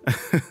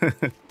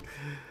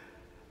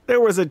 There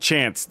was a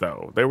chance,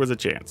 though. There was a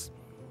chance.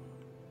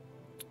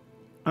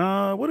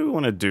 What do we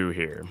want to do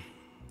here?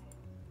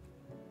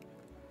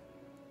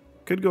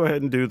 Could go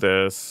ahead and do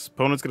this.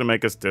 Opponent's going to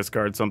make us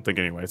discard something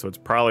anyway, so it's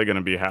probably going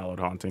to be Hallowed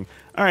Haunting.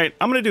 All right,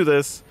 I'm going to do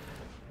this.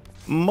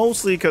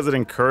 Mostly because it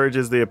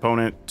encourages the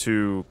opponent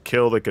to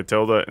kill the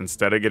Catilda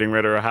instead of getting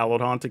rid of a Hallowed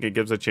Haunting. It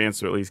gives a chance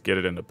to at least get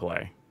it into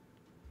play.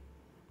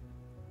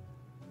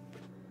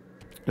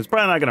 It's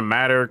probably not going to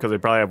matter because they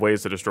probably have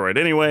ways to destroy it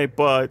anyway,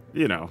 but,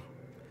 you know,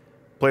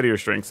 play to your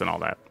strengths and all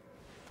that.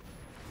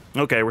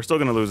 Okay, we're still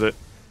going to lose it.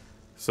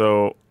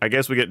 So I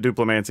guess we get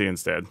Duplimancy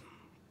instead.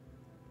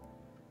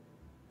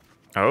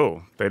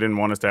 Oh, they didn't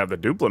want us to have the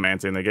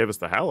Duplimancy and they gave us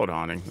the Hallowed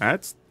Haunting.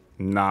 That's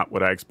not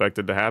what I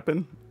expected to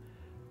happen.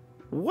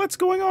 What's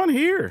going on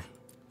here?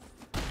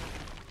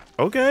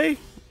 Okay,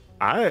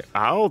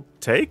 I'll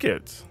take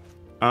it.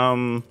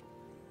 Oh,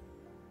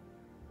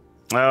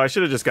 I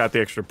should have just got the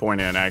extra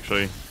point in,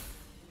 actually.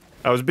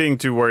 I was being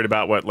too worried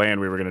about what land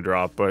we were going to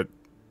draw, but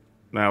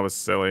that was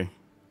silly.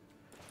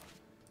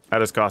 That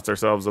just cost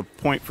ourselves a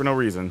point for no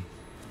reason.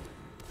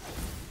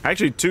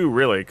 Actually, 2,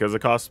 really, because it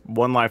costs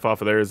 1 life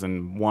off of theirs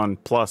and 1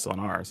 plus on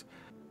ours.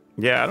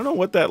 Yeah, I don't know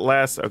what that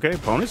last... Okay,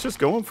 opponent's just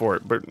going for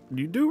it, but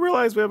you do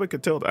realize we have a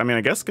Catilda. I mean,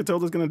 I guess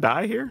Catilda's going to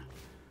die here?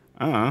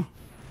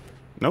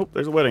 Nope,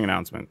 there's a wedding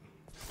announcement.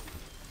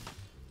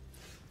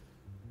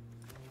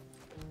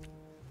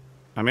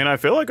 I mean, I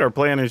feel like our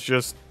plan is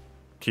just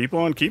keep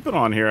on keeping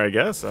on here, I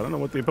guess. I don't know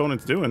what the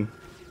opponent's doing.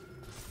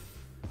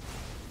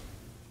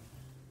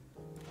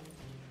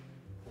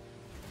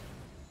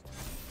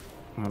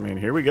 I mean,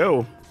 here we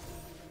go.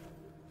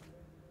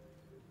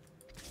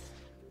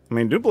 I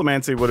mean,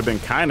 Duplimancy would have been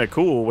kind of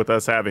cool with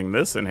us having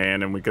this in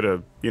hand, and we could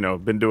have, you know,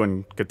 been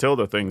doing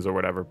Catilda things or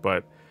whatever,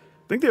 but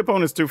I think the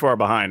opponent's too far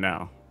behind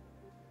now.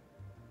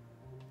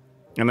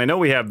 And they know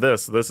we have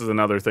this. This is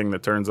another thing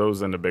that turns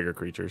those into bigger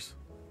creatures.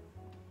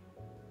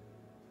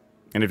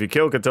 And if you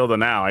kill Catilda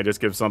now, I just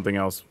give something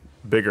else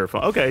bigger.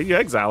 Okay, you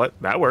exile it.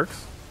 That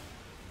works.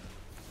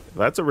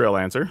 That's a real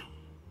answer.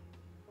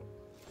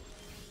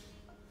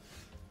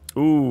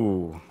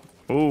 Ooh.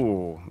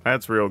 Ooh,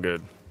 that's real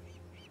good.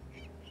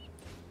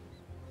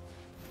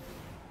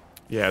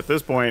 Yeah, at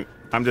this point,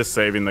 I'm just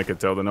saving the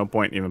Catilda. No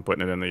point even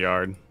putting it in the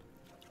yard.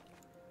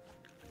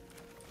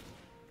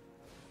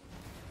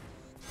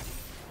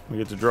 We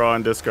get to draw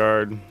and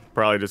discard.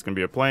 Probably just going to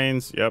be a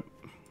plains. Yep.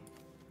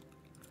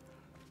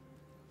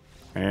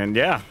 And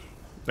yeah,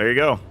 there you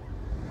go.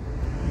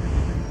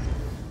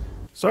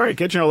 Sorry,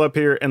 catching all up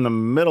here in the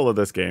middle of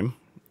this game.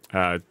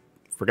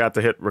 Forgot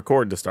to hit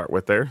record to start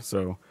with there,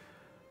 so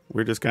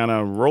we're just kind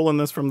of rolling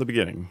this from the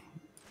beginning.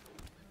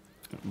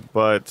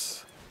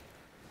 But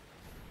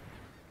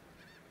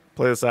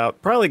play this out.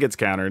 Probably gets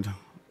countered.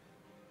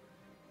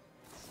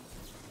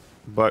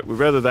 But we'd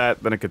rather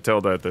that than a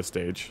Catilda at this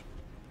stage.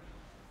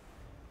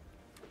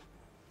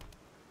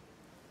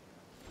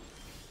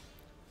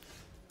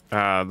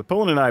 The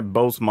opponent and I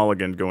both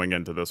mulliganed going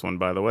into this one,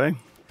 by the way.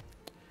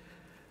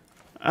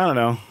 I don't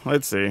know.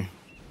 Let's see.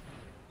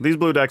 These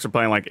blue decks are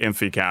playing like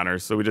Infi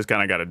counters, so we just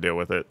kind of got to deal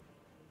with it.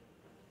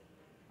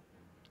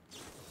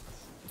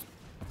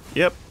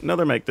 Yep,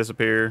 another make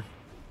disappear.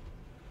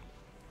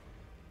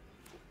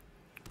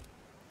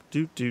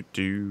 Haughty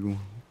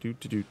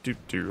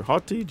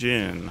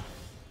Djinn.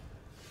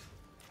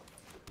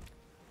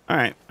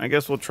 Alright, I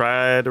guess we'll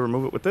try to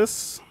remove it with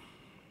this.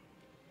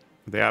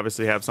 They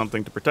obviously have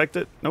something to protect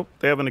it. Nope,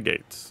 they have a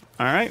negate.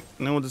 Alright,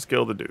 and then we'll just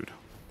kill the dude.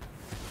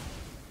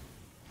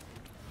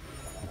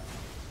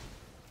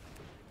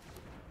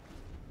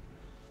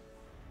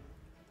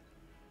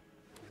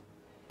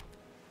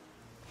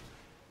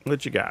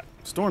 What you got?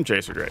 Storm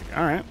Chaser Drake.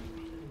 Alright.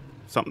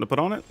 Something to put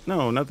on it?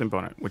 No, nothing to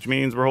put on it. Which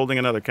means we're holding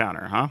another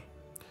counter, huh?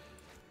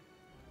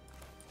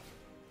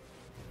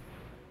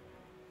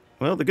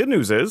 Well, the good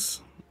news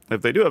is,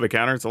 if they do have a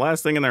counter, it's the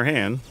last thing in their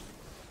hand.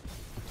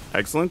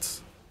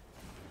 Excellent.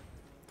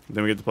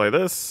 Then we get to play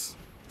this.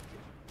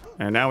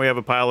 And now we have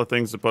a pile of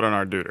things to put on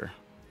our duder.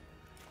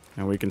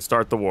 And we can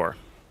start the war.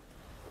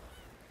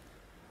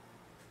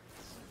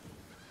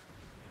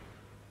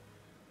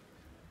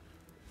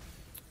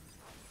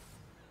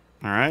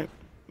 Alright.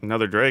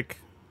 Another Drake.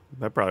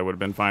 That probably would have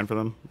been fine for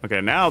them.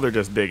 Okay, now they're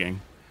just digging.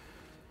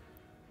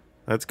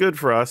 That's good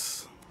for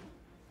us.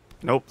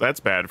 Nope, that's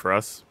bad for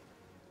us.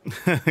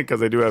 Because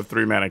they do have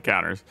 3 mana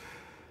counters.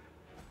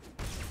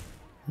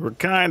 We're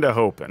kind of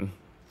hoping.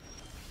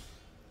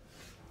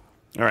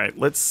 Alright,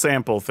 let's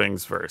sample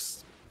things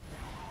first.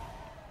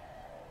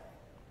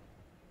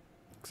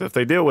 Because if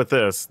they deal with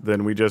this,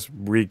 then we just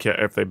recast.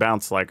 If they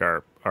bounce like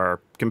our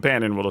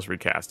companion, we'll just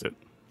recast it.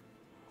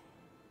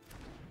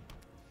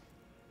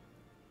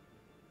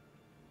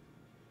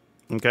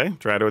 Okay,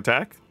 try to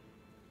attack.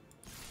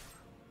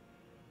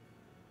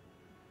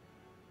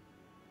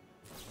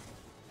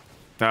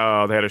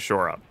 Oh, they had a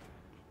shore up.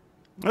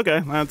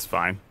 Okay, that's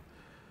fine.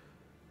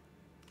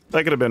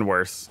 That could have been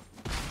worse.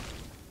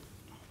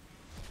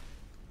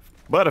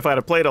 But if I'd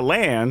have played a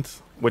land,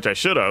 which I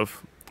should have,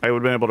 I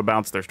would have been able to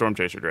bounce their Storm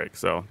Chaser Drake.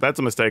 So that's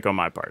a mistake on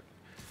my part.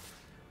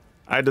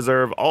 I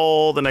deserve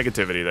all the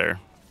negativity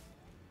there.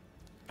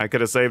 I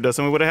could have saved us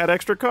and we would have had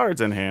extra cards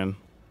in hand,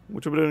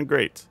 which would have been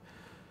great.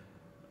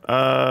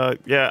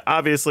 Yeah,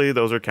 obviously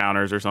those are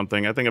counters or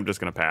something. I think I'm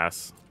just going to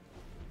pass.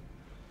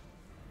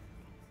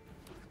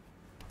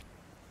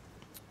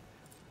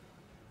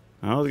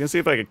 I was gonna see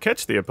if I could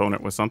catch the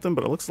opponent with something,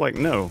 but it looks like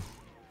no.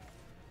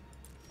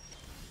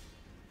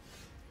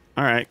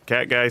 Alright,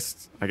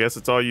 Catgeist. I guess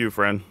it's all you,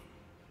 friend.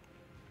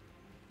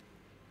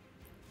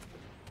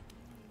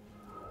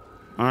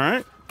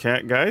 Alright,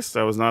 Catgeist.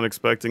 I was not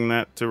expecting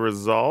that to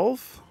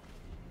resolve.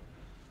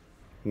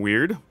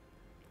 Weird.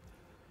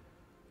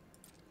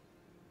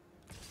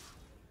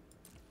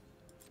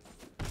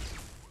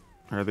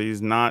 Are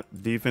these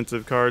not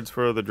defensive cards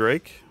for the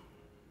Drake?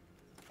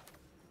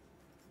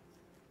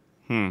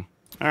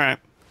 Alright.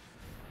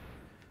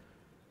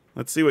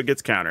 Let's see what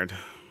gets countered.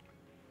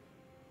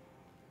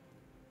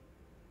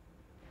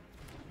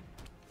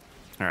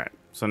 Alright,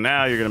 so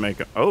now you're going to make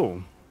a...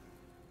 Oh.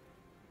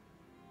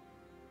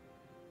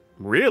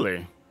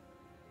 Really?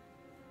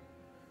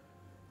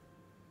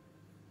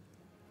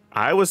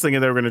 I was thinking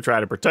they were going to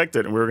try to protect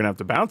it and we were going to have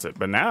to bounce it,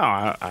 but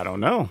now I don't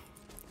know.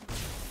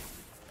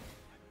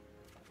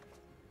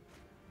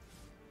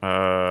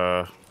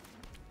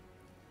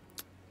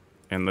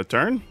 In the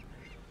turn?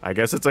 I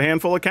guess it's a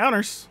handful of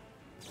counters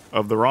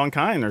of the wrong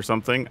kind or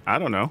something. I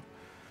don't know.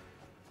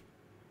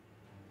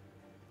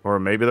 Or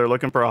maybe they're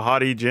looking for a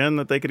haughty Djinn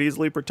that they could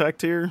easily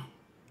protect here.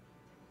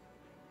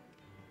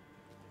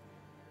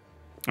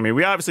 I mean,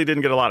 we obviously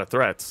didn't get a lot of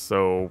threats,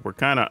 so we're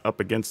kind of up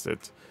against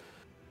it.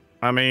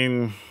 I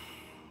mean,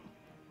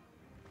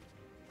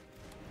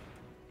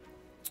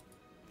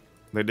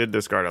 they did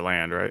discard a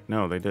land, right?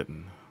 No, they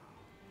didn't.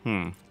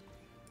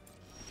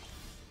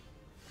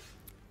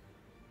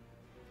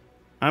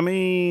 I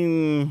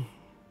mean,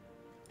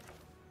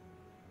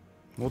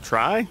 we'll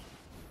try.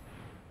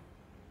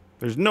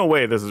 There's no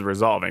way this is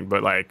resolving,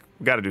 but, like,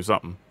 we got to do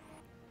something.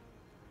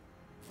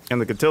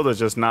 And the Catilda's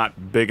just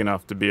not big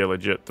enough to be a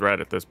legit threat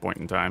at this point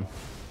in time.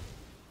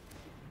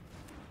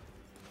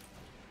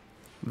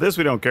 This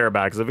we don't care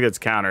about, because if it gets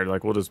countered,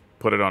 like, we'll just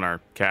put it on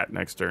our cat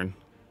next turn.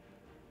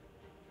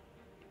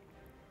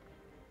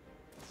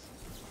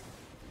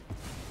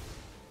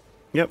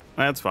 Yep,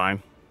 that's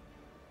fine.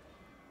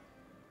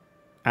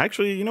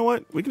 Actually, you know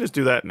what? We can just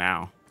do that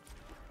now.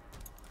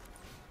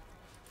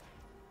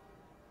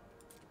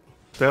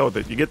 The hell with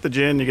it. You get the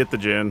Djinn, you get the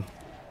Djinn.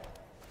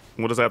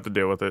 We'll just have to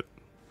deal with it.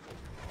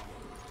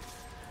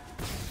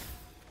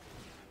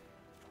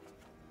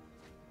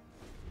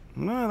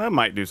 Well, that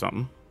might do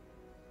something.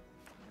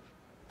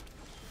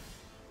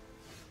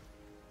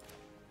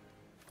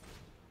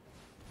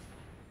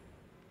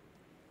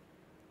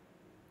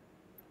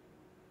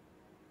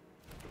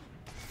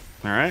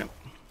 All right.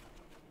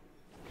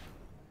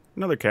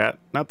 Another cat.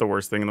 Not the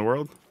worst thing in the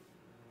world.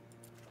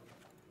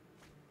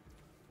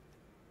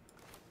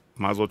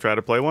 Might as well try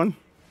to play one.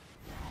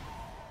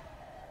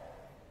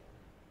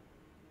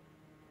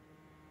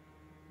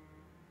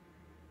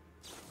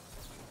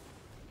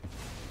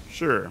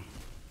 Sure.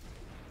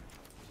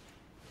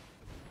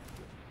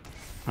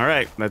 All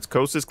right, that's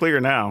coast is clear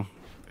now.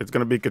 It's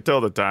going to be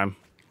Catilda time.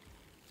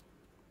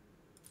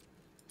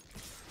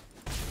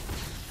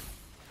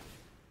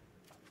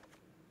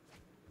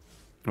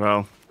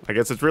 Well, I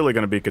guess it's really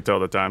going to be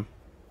Catilda time.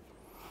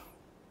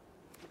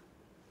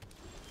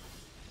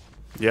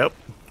 Yep.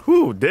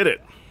 Whew, did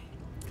it.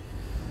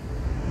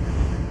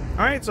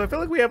 Alright, so I feel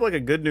like we have like a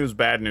good news,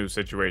 bad news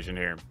situation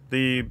here.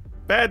 The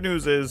bad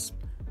news is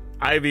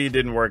Ivy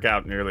didn't work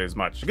out nearly as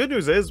much. The good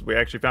news is we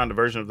actually found a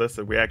version of this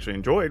that we actually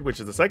enjoyed, which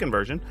is the second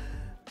version.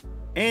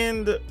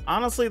 And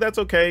honestly, that's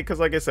okay, because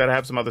like I said, I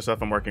have some other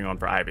stuff I'm working on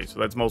for Ivy, so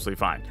that's mostly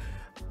fine.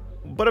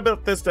 But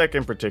about this deck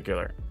in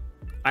particular,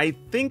 I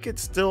think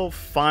it's still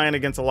fine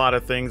against a lot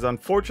of things.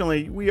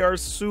 Unfortunately, we are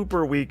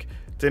super weak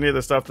to any of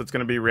the stuff that's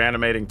going to be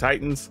reanimating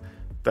Titans.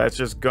 That's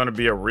just going to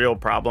be a real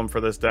problem for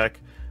this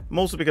deck.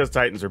 Mostly because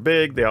Titans are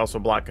big. They also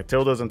block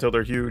Catildas until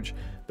they're huge.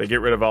 They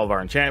get rid of all of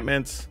our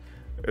enchantments.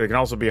 It can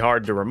also be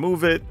hard to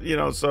remove it, you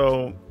know,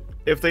 so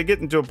if they get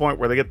into a point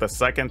where they get the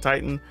second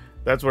Titan,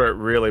 that's where it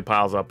really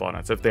piles up on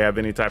us, if they have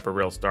any type of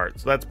real start.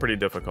 So that's pretty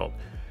difficult.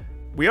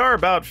 We are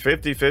about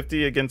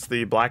 50-50 against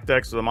the black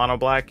decks with the mono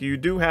black. You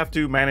do have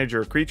to manage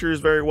your creatures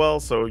very well,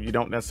 so you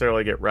don't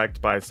necessarily get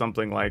wrecked by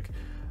something like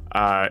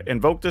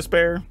Invoke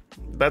Despair.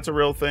 That's a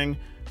real thing.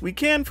 We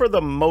can, for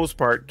the most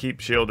part, keep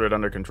Shieldred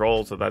under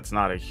control, so that's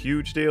not a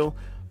huge deal.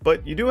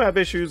 But you do have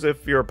issues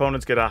if your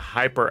opponents get a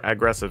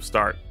hyper-aggressive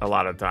start a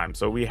lot of times.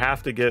 So we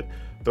have to get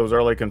those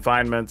early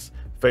confinements,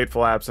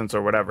 Fateful Absence,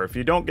 or whatever. If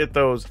you don't get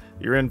those,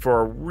 you're in for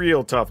a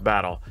real tough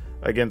battle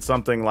against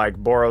something like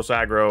Boros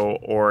Aggro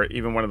or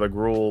even one of the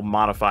Gruul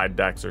modified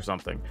decks or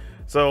something.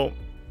 So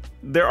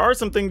there are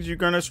some things you're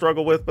going to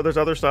struggle with, but there's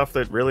other stuff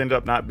that really end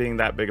up not being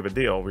that big of a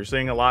deal. We're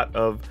seeing a lot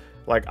of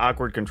like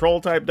awkward control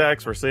type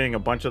decks. We're seeing a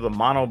bunch of the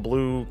mono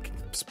blue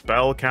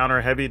spell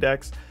counter heavy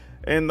decks,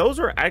 and those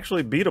are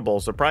actually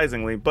beatable,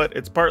 surprisingly, but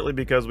it's partly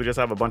because we just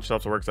have a bunch of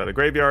stuff that works out of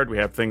graveyard. We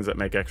have things that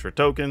make extra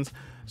tokens,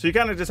 so you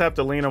kind of just have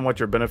to lean on what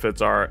your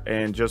benefits are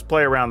and just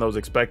play around those,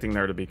 expecting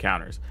there to be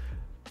counters.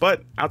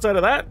 But outside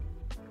of that,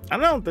 I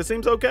don't know, this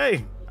seems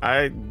okay.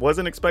 I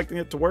wasn't expecting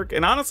it to work,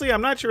 and honestly,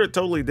 I'm not sure it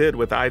totally did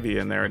with Ivy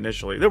in there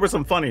initially. There was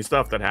some funny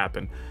stuff that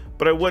happened,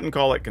 but I wouldn't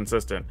call it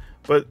consistent.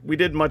 But we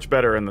did much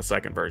better in the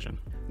second version.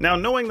 Now,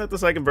 knowing that the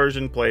second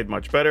version played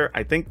much better,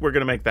 I think we're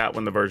going to make that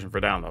one the version for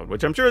download,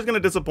 which I'm sure is going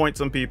to disappoint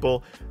some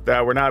people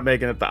that we're not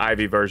making it the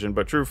Ivy version,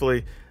 but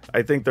truthfully,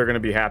 I think they're going to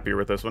be happier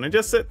with this one. And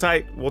just sit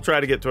tight, we'll try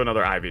to get to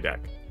another Ivy deck.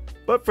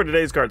 But for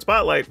today's card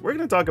spotlight, we're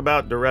going to talk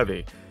about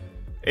Derevi.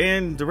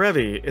 And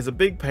Derevi is a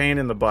big pain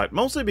in the butt,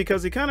 mostly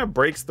because he kind of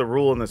breaks the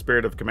rule in the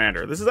spirit of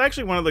Commander. This is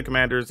actually one of the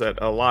commanders that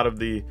a lot of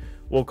the,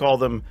 we'll call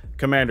them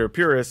Commander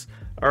purists,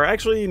 are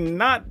actually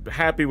not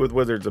happy with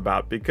Wizards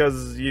about,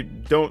 because you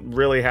don't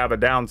really have a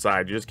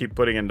downside, you just keep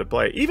putting it into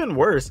play. Even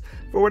worse,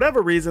 for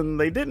whatever reason,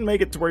 they didn't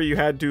make it to where you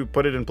had to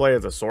put it in play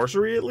as a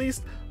sorcery at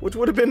least, which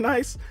would have been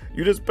nice.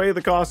 You just pay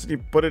the cost and you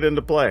put it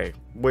into play,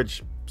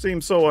 which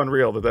seems so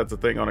unreal that that's a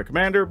thing on a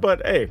Commander,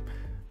 but hey,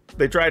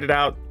 they tried it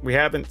out. We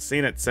haven't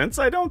seen it since,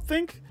 I don't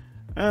think.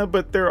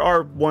 But there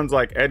are ones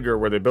like Edgar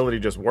where the ability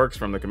just works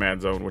from the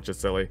command zone, which is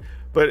silly.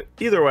 But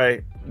either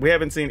way, we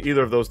haven't seen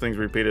either of those things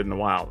repeated in a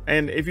while.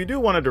 And if you do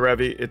want a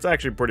Derevi, it's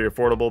actually pretty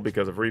affordable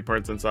because of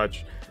reprints and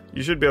such.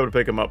 You should be able to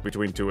pick them up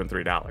between $2 and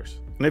 $3.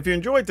 And if you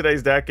enjoyed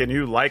today's deck and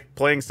you like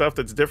playing stuff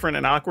that's different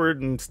and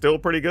awkward and still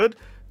pretty good,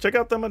 check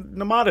out the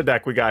Namada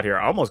deck we got here.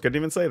 I almost couldn't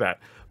even say that.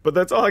 But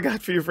that's all I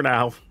got for you for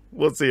now.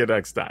 We'll see you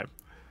next time.